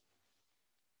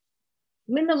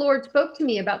 When the Lord spoke to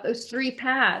me about those three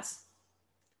paths,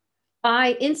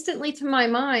 I instantly to my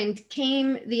mind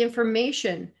came the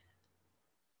information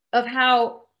of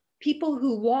how people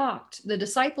who walked, the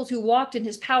disciples who walked in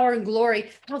his power and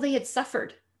glory, how they had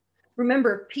suffered.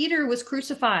 Remember, Peter was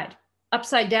crucified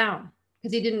upside down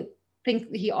because he didn't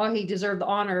think he deserved the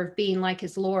honor of being like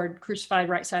his Lord, crucified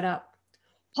right side up.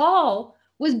 Paul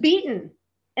was beaten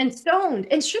and stoned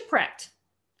and shipwrecked.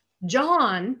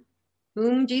 John,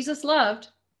 whom Jesus loved,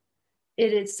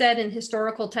 it is said in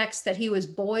historical texts that he was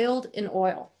boiled in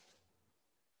oil.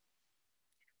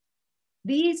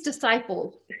 These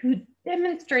disciples who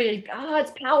demonstrated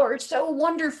God's power so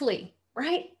wonderfully,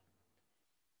 right?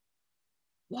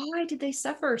 Why did they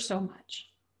suffer so much?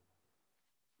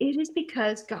 It is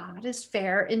because God is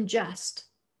fair and just.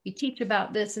 We teach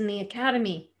about this in the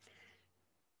academy.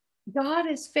 God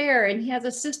is fair and he has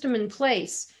a system in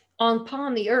place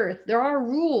upon the earth. There are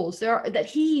rules that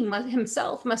he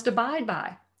himself must abide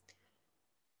by.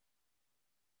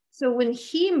 So when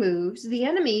he moves, the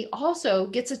enemy also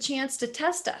gets a chance to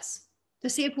test us to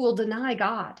see if we'll deny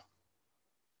God.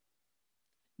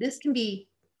 This can be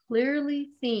clearly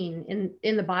seen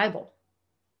in the Bible.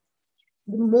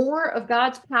 The more of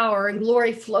God's power and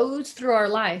glory flows through our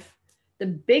life, the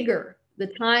bigger the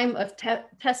time of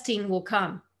testing will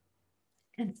come.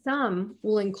 And some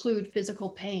will include physical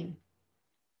pain.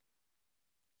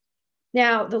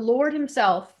 Now, the Lord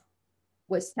himself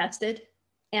was tested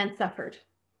and suffered.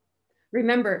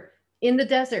 Remember, in the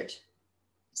desert,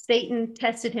 Satan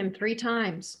tested him 3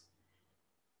 times.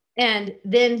 And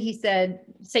then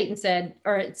Satan said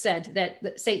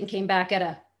that Satan came back at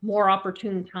a more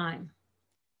opportune time.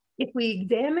 If we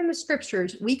examine the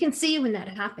scriptures, we can see when that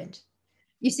happened.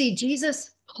 You see,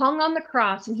 Jesus hung on the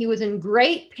cross and he was in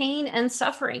great pain and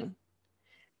suffering.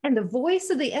 And the voice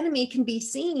of the enemy can be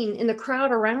seen in the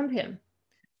crowd around him.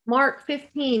 Mark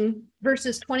 15,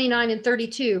 verses 29 and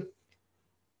 32.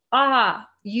 Ah,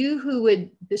 you who would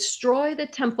destroy the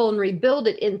temple and rebuild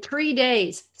it in 3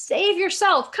 days, save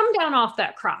yourself, come down off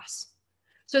that cross.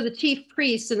 So the chief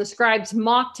priests and the scribes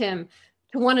mocked him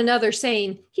to one another,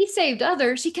 saying, he saved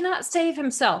others, he cannot save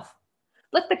himself.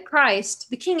 Let the Christ,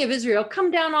 the King of Israel,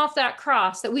 come down off that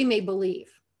cross that we may believe.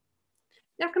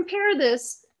 Now compare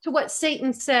this to what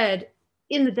Satan said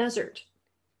in the desert.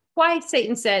 Why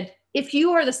Satan said, if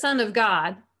you are the Son of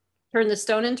God, turn the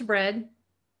stone into bread,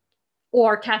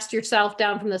 or cast yourself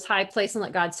down from this high place and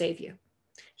let God save you.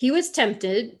 He was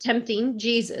tempting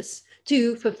Jesus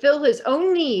to fulfill his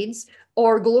own needs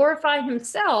or glorify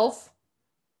himself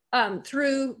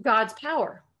through God's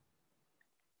power.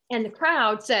 And the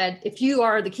crowd said, if you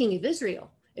are the King of Israel,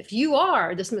 if you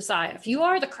are this Messiah, if you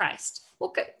are the Christ, well,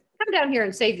 come down here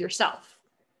and save yourself.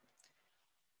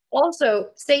 Also,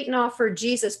 Satan offered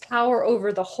Jesus power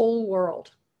over the whole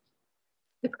world.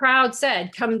 The crowd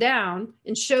said, come down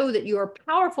and show that you are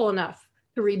powerful enough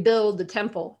to rebuild the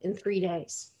temple in 3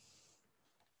 days.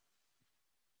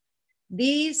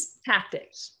 These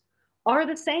tactics are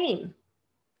the same.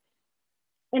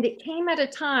 And it came at a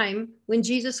time when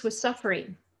Jesus was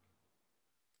suffering.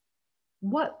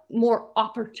 What more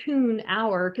opportune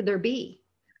hour could there be?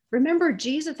 Remember,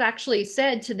 Jesus actually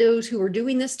said to those who were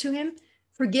doing this to him,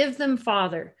 forgive them,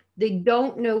 Father. They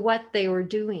don't know what they were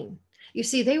doing. You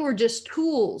see, they were just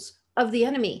tools of the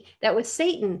enemy. That was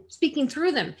Satan speaking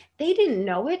through them. They didn't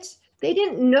know it. They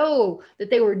didn't know that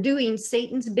they were doing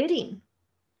Satan's bidding.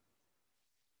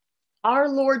 Our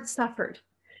Lord suffered,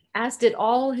 as did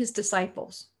all his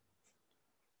disciples.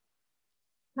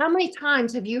 How many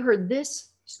times have you heard this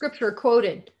scripture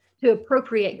quoted to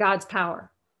appropriate God's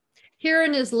power?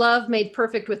 Herein is love made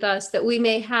perfect with us, that we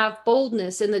may have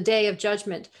boldness in the day of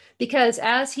judgment, because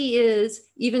as he is,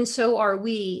 even so are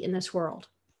we in this world.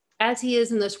 As he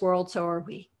is in this world, so are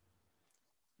we.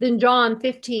 Then John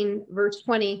 15, verse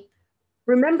 20,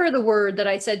 remember the word that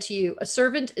I said to you, a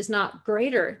servant is not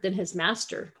greater than his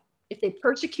master. If they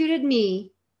persecuted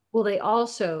me, they will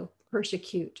also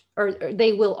persecute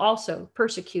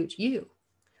you.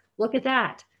 Look at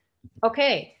that.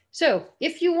 Okay, so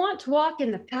if you want to walk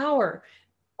in the power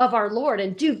of our Lord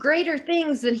and do greater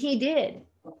things than he did,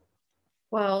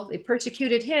 well, they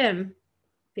persecuted him,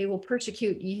 they will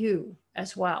persecute you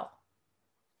as well.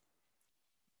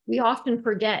 We often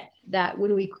forget that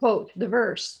when we quote the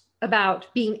verse about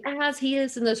being as he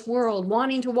is in this world,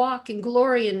 wanting to walk in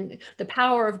glory and the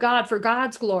power of God for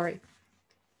God's glory,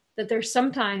 that there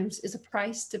sometimes is a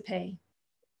price to pay.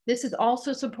 This is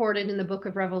also supported in the book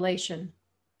of Revelation.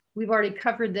 We've already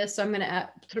covered this, so I'm going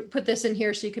to put this in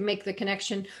here so you can make the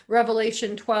connection.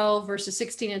 Revelation 12, verses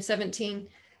 16 and 17.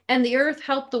 And the earth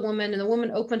helped the woman, and the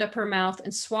woman opened up her mouth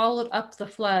and swallowed up the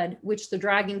flood, which the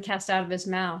dragon cast out of his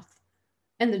mouth.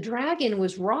 And the dragon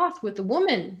was wroth with the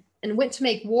woman and went to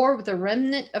make war with the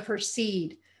remnant of her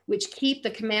seed, which keep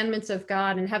the commandments of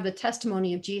God and have the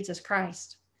testimony of Jesus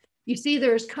Christ. You see,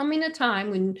 there's coming a time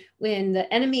when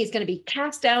the enemy is going to be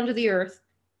cast down to the earth.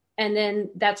 And then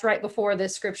that's right before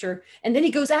this scripture. And then he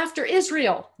goes after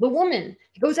Israel, the woman.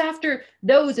 He goes after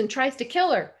those and tries to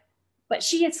kill her, but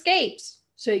she escapes.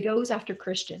 So he goes after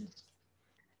Christians.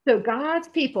 So God's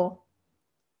people,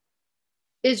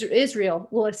 Israel,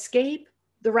 will escape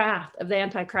the wrath of the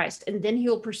Antichrist, and then he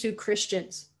will pursue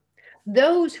Christians.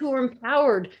 those who are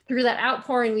empowered through that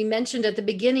outpouring we mentioned at the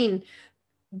beginning,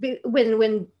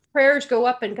 when prayers go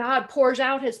up and God pours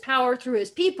out his power through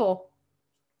his people,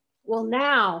 well,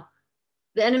 now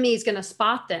the enemy is going to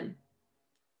spot them.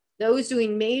 Those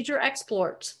doing major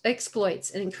exploits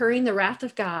and incurring the wrath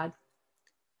of God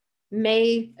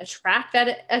may attract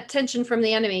that attention from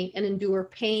the enemy and endure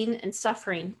pain and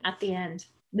suffering at the end.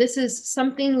 This is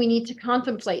something we need to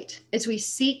contemplate as we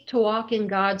seek to walk in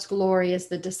God's glory as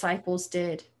the disciples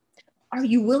did. Are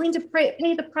you willing to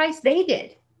pay the price they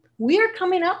did? We are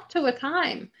coming up to a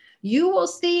time. You will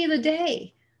see the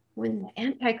day when the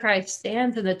Antichrist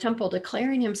stands in the temple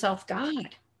declaring himself God.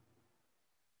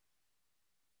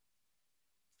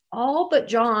 All but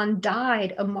John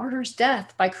died a martyr's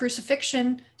death by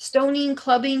crucifixion, stoning,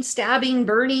 clubbing, stabbing,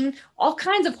 burning, all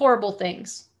kinds of horrible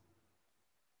things.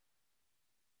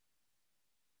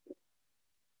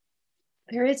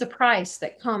 There is a price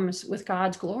that comes with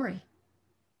God's glory.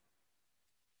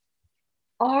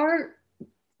 Our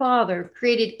Father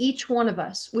created each one of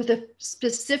us with a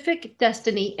specific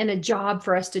destiny and a job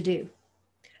for us to do.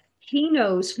 He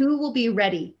knows who will be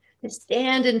ready to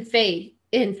stand in faith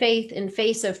in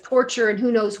face of torture and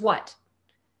who knows what.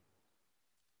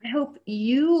 I hope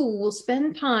you will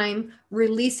spend time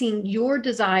releasing your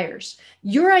desires,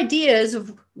 your ideas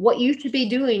of what you should be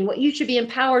doing, what you should be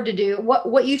empowered to do,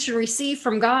 what you should receive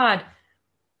from God,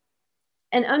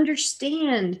 and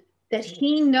understand that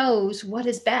he knows what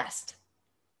is best.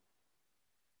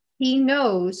 He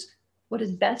knows what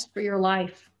is best for your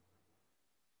life.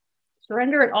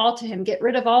 Surrender it all to him. Get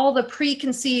rid of all the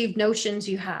preconceived notions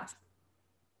you have.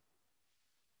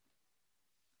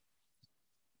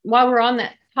 While we're on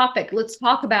that topic, let's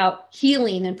talk about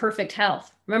healing and perfect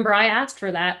health. Remember, I asked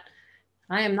for that.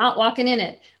 I am not walking in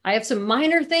it. I have some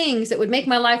minor things that would make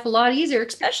my life a lot easier,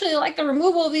 especially like the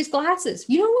removal of these glasses.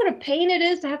 You know what a pain it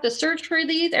is to have to search for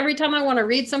these every time I want to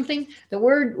read something? The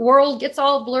world gets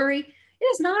all blurry. It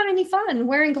is not any fun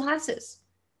wearing glasses.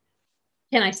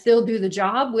 Can I still do the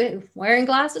job with wearing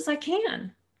glasses? I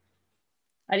can.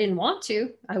 I didn't want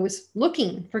to. I was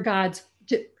looking for God's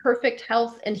perfect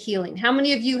health and healing. How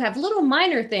many of you have little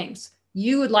minor things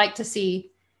you would like to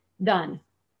see done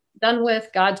with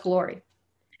God's glory?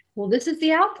 Well, this is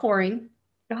the outpouring.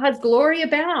 God's glory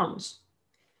abounds.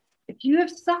 If you have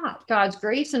sought God's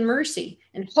grace and mercy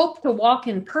and hope to walk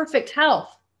in perfect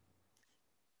health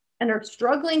and are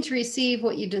struggling to receive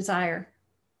what you desire,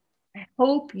 I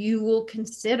hope you will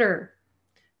consider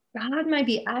God might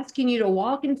be asking you to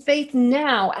walk in faith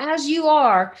now as you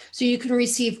are, so you can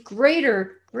receive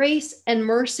greater grace and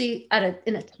mercy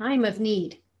in a time of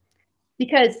need.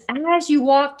 Because as you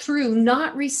walk through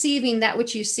not receiving that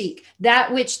which you seek,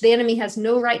 that which the enemy has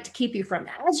no right to keep you from,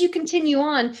 as you continue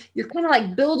on, you're kind of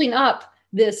like building up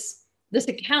this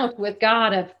account with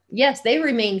God of, yes, they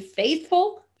remain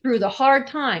faithful through the hard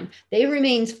time. They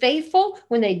remain faithful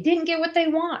when they didn't get what they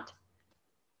want.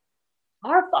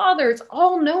 Our Father is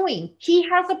all-knowing. He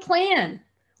has a plan.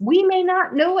 We may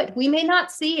not know it. We may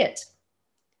not see it.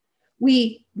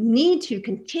 We need to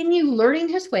continue learning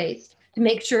his ways to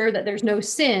make sure that there's no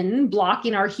sin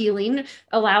blocking our healing,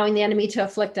 allowing the enemy to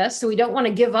afflict us. So we don't want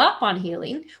to give up on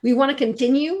healing. We want to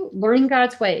continue learning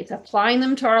God's ways, applying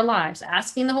them to our lives,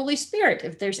 asking the Holy Spirit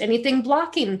if there's anything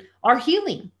blocking our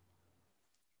healing.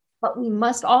 But we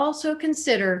must also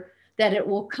consider that it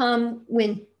will come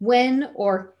when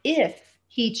or if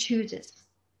he chooses.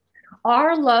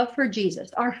 Our love for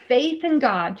Jesus, our faith in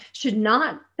God should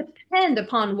not depend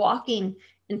upon walking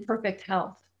in perfect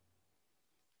health.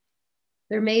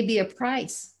 There may be a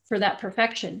price for that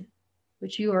perfection,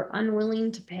 which you are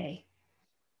unwilling to pay.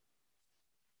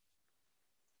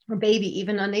 Or maybe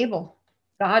even unable.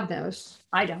 God knows.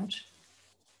 I don't.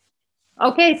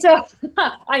 Okay, so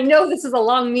I know this is a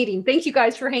long meeting. Thank you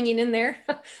guys for hanging in there.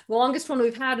 The longest one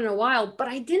we've had in a while, but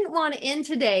I didn't want to end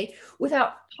today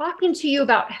without talking to you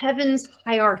about heaven's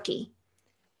hierarchy.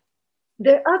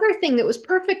 The other thing that was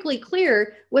perfectly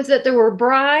clear was that there were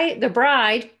the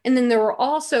bride, and then there were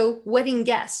also wedding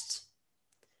guests.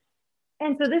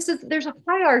 And so there's a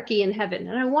hierarchy in heaven,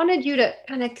 and I wanted you to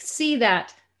kind of see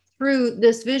that through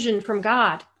this vision from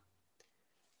God.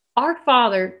 Our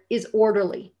Father is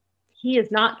orderly. He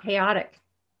is not chaotic.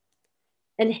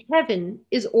 And heaven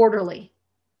is orderly.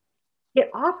 It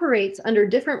operates under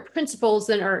different principles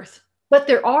than earth, but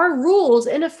there are rules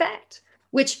in effect,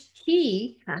 which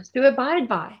he has to abide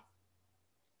by.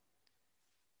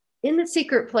 In the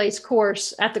Secret Place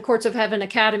course at the Courts of Heaven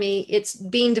Academy, it's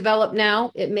being developed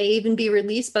now. It may even be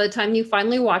released by the time you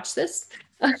finally watch this.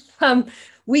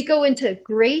 We go into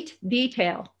great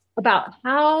detail about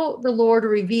how the Lord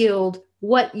revealed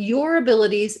what your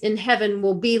abilities in heaven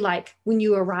will be like when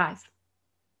you arrive.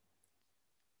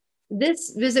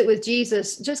 This visit with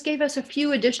Jesus just gave us a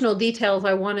few additional details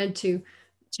I wanted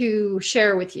to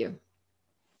share with you.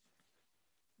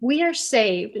 We are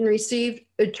saved and receive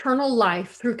eternal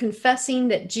life through confessing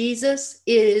that Jesus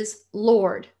is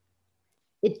Lord.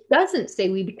 It doesn't say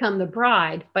we become the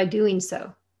bride by doing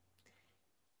so.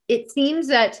 It seems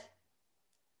that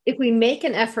if we make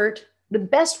an effort, the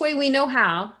best way we know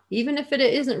how, even if it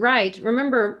isn't right,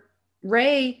 remember,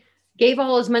 Ray gave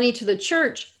all his money to the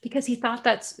church because he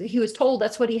thought he was told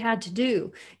that's what he had to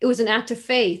do. It was an act of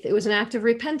faith. It was an act of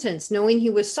repentance, knowing he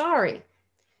was sorry.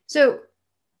 So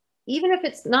even if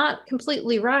it's not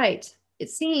completely right, it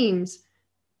seems,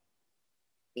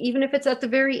 even if it's at the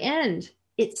very end,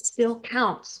 it still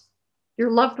counts.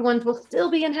 Your loved ones will still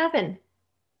be in heaven.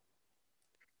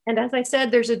 And as I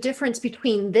said, there's a difference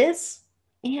between this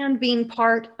and being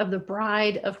part of the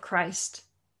bride of Christ.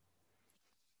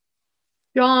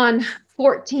 John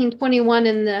 14:21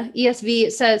 in the ESV,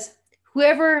 it says,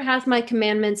 "Whoever has my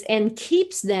commandments and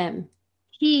keeps them,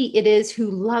 he it is who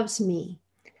loves me.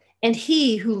 And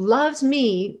he who loves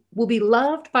me will be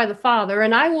loved by the Father,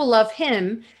 and I will love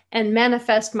him and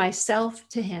manifest myself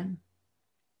to him."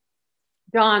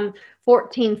 John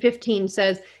 14:15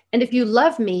 says, "And if you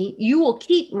love me, you will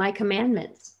keep my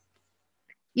commandments."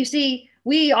 You see,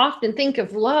 we often think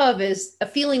of love as a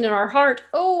feeling in our heart.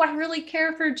 Oh, I really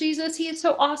care for Jesus. He is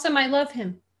so awesome. I love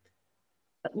him.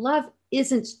 But love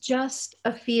isn't just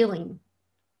a feeling.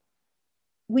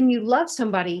 When you love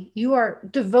somebody, you are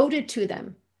devoted to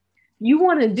them. You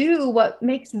want to do what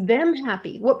makes them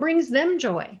happy, what brings them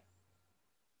joy.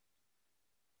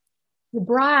 The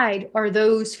bride are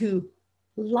those who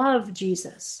love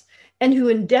Jesus and who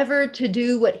endeavor to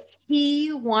do what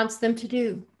he wants them to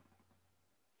do.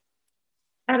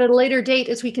 At a later date,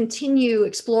 as we continue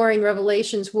exploring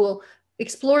Revelations, we'll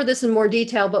explore this in more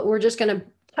detail, but we're just going to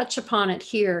touch upon it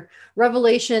here.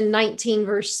 Revelation 19,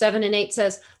 verse 7 and 8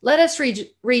 says, "Let us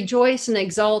rejoice and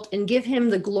exult and give him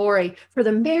the glory, for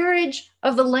the marriage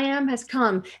of the Lamb has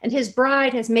come, and his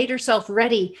bride has made herself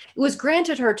ready. It was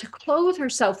granted her to clothe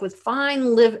herself with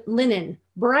fine linen,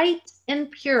 bright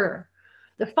and pure.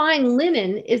 The fine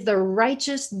linen is the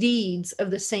righteous deeds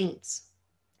of the saints."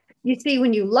 You see,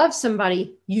 when you love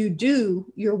somebody, you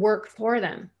do your work for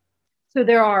them. So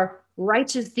there are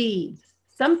righteous deeds,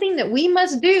 something that we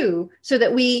must do so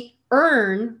that we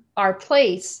earn our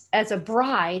place as a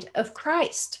bride of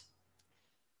Christ.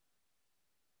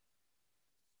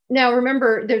 Now,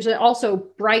 remember, there's also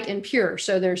bright and pure.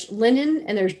 So there's linen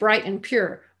and there's bright and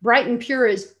pure. Bright and pure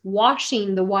is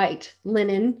washing the white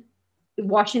linen,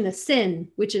 washing the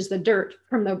sin, which is the dirt,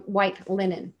 from the white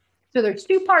linen. So there's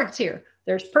two parts here.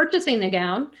 There's purchasing the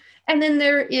gown, and then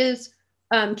there is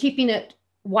keeping it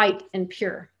white and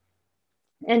pure.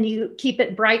 And you keep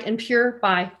it bright and pure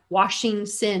by washing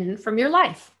sin from your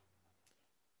life.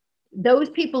 Those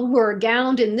people who are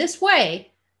gowned in this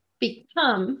way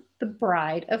become the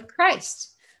bride of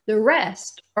Christ. The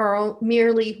rest are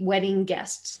merely wedding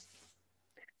guests.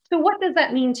 So what does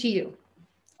that mean to you?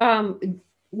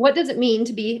 What does it mean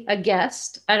to be a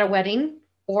guest at a wedding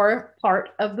or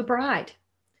part of the bride?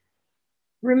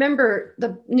 Remember,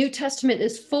 the New Testament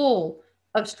is full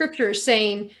of scriptures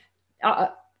saying,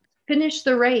 finish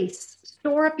the race,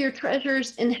 store up your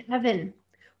treasures in heaven.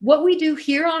 What we do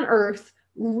here on earth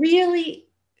really,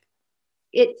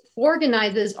 it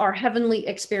organizes our heavenly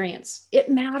experience. It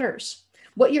matters.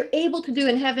 What you're able to do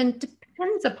in heaven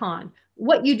depends upon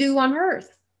what you do on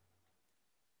earth.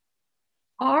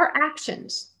 Our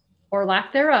actions, or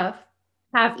lack thereof,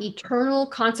 have eternal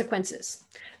consequences.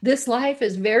 This life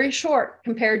is very short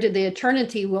compared to the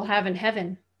eternity we'll have in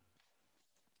heaven.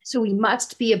 So we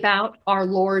must be about our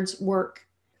Lord's work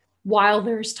while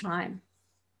there's time.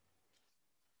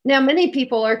 Now, many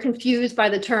people are confused by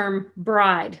the term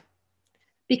bride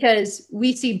because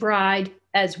we see bride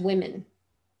as women.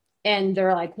 And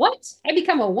they're like, what? I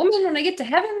become a woman when I get to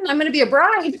heaven? I'm going to be a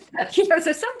bride.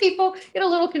 So some people get a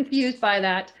little confused by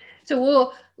that.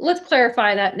 So let's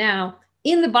clarify that now.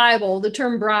 In the Bible, the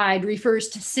term bride refers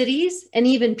to cities and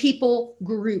even people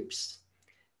groups.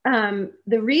 The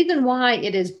reason why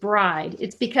it is bride,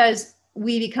 it's because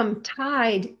we become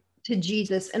tied to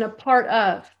Jesus and a part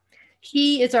of.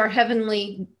 He is our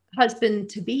heavenly husband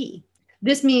to be.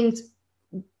 This means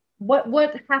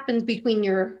what happens between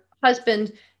your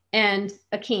husband and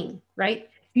a king, right?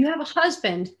 If you have a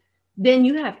husband, then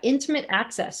you have intimate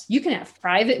access. You can have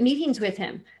private meetings with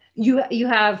him. You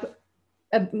have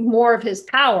more of his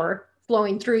power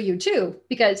flowing through you too,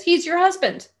 because he's your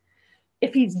husband.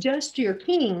 If he's just your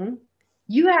king,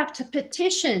 You have to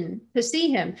petition to see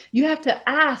him. You have to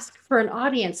ask for an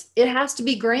audience. It has to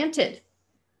be granted.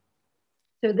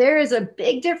 So there is a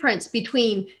big difference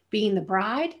between being the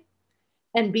bride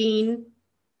and being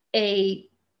a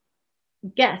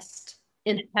guest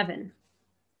in heaven.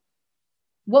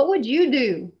 What would you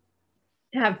do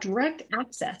to have direct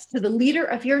access to the leader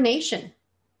of your nation?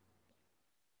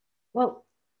 Well,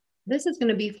 this is going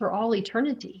to be for all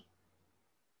eternity.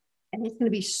 And it's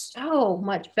going to be so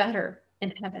much better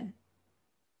in heaven.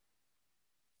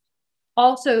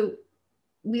 Also,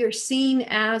 we are seen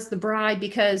as the bride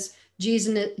because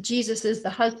Jesus is the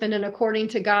husband, and according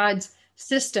to God's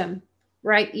system,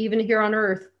 right? Even here on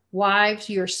earth,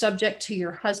 wives, you're subject to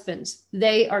your husbands.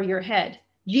 They are your head.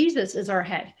 Jesus is our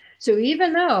head. So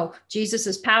even though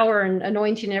Jesus's power and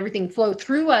anointing and everything flow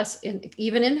through us,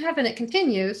 even in heaven, it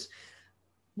continues,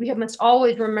 we must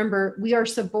always remember we are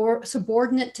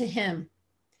subordinate to him.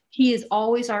 He is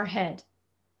always our head.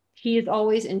 He is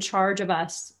always in charge of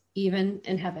us, even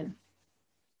in heaven.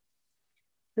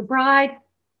 The bride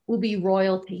will be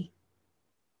royalty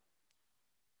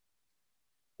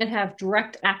and have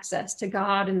direct access to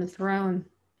God and the throne.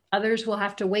 Others will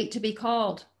have to wait to be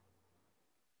called.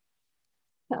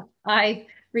 I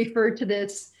refer to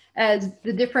this as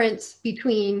the difference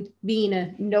between being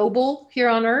a noble here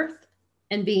on earth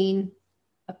and being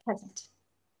a peasant.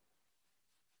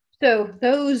 So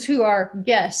those who are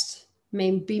guests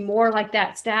may be more like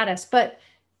that status, but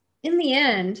in the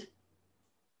end,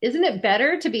 isn't it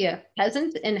better to be a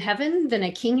peasant in heaven than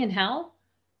a king in hell?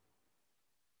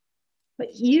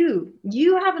 But you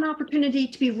have an opportunity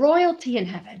to be royalty in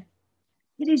heaven.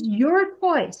 It is your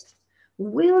choice.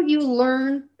 Will you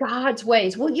learn God's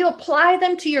ways? Will you apply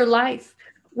them to your life?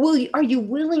 Are you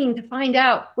willing to find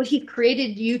out what he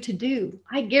created you to do?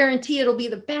 I guarantee it'll be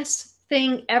the best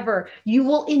thing ever. You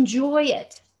will enjoy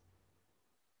it.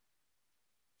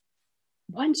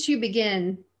 Once you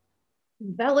begin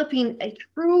developing a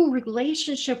true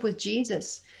relationship with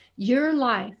Jesus, your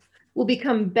life will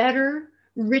become better,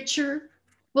 richer,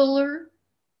 fuller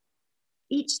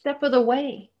each step of the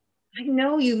way. I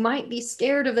know you might be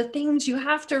scared of the things you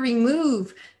have to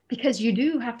remove because you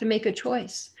do have to make a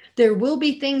choice. There will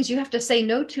be things you have to say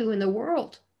no to in the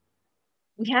world.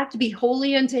 We have to be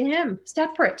holy unto him,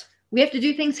 separate. We have to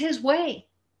do things his way.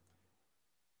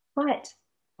 But,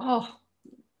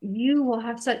 you will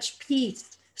have such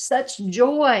peace, such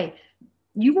joy.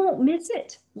 You won't miss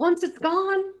it. Once it's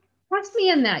gone, trust me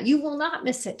in that. You will not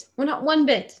miss it. We're not one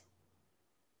bit.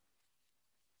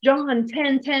 John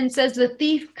 10:10 says, the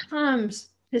thief comes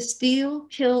to steal,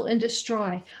 kill, and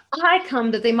destroy. I come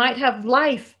that they might have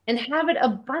life and have it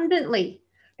abundantly.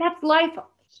 That's life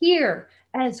here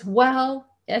as well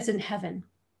as in heaven.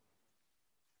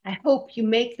 I hope you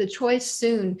make the choice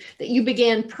soon, that you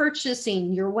begin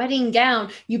purchasing your wedding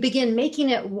gown. You begin making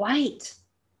it white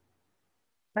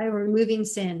by removing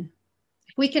sin.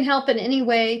 If we can help in any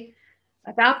way,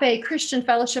 Agape Christian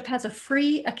Fellowship has a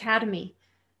free academy,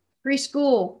 free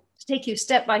school to take you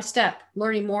step by step,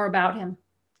 learning more about him.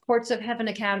 Courts of Heaven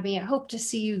Academy. I hope to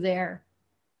see you there.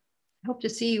 I hope to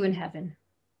see you in heaven.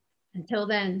 Until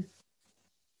then,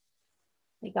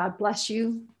 may God bless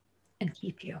you and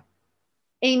keep you.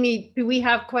 Amy, do we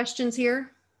have questions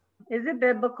here? Is it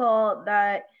biblical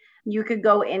that you could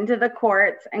go into the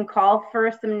courts and call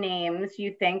for some names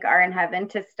you think are in heaven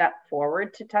to step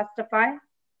forward to testify?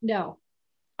 No,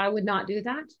 I would not do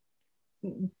that.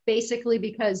 Basically,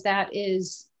 because that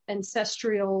is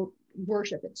ancestral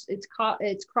worship.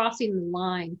 It's crossing the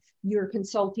line. You're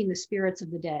consulting the spirits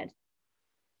of the dead.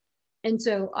 And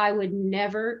so I would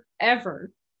never,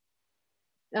 ever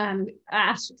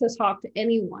ask to talk to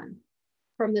anyone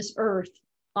from this earth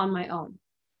on my own,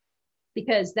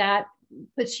 because that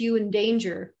puts you in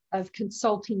danger of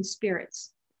consulting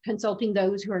spirits, consulting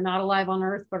those who are not alive on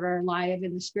earth, but are alive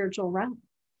in the spiritual realm.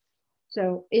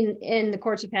 So in the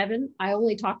courts of heaven, I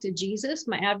only talk to Jesus,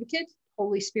 my advocate,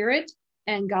 Holy Spirit,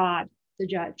 and God, the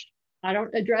judge. I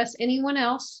don't address anyone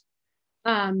else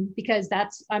because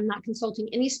I'm not consulting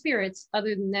any spirits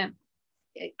other than them.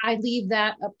 I leave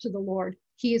that up to the Lord.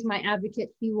 He is my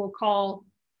advocate. He will call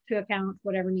to account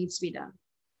whatever needs to be done.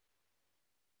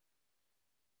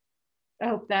 I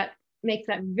hope that makes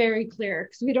that very clear,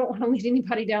 because we don't want to lead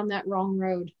anybody down that wrong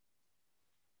road.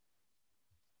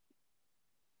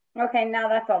 Okay, now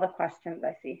that's all the questions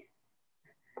I see.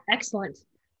 Excellent.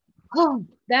 Oh,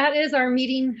 that is our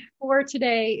meeting for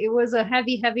today. It was a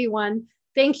heavy, heavy one.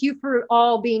 Thank you for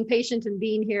all being patient and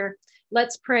being here.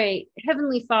 Let's pray.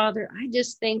 Heavenly Father, I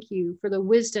just thank you for the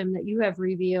wisdom that you have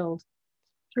revealed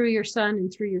through your Son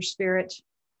and through your Spirit.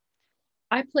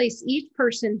 I place each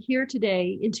person here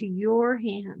today into your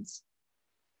hands.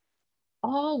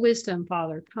 All wisdom,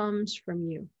 Father, comes from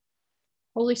you.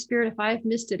 Holy Spirit, if I have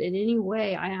missed it in any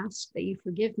way, I ask that you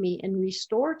forgive me and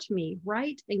restore to me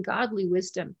right and godly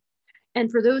wisdom. And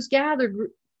for those gathered,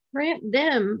 grant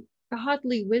them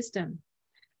godly wisdom.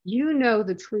 You know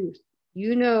the truth.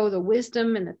 You know the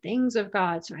wisdom and the things of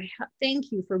God. So I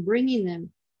thank you for bringing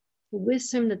them the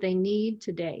wisdom that they need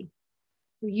today.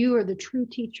 For you are the true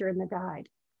teacher and the guide.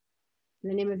 In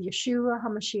the name of Yeshua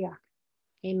HaMashiach,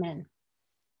 amen.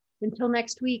 Until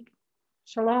next week,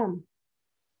 shalom.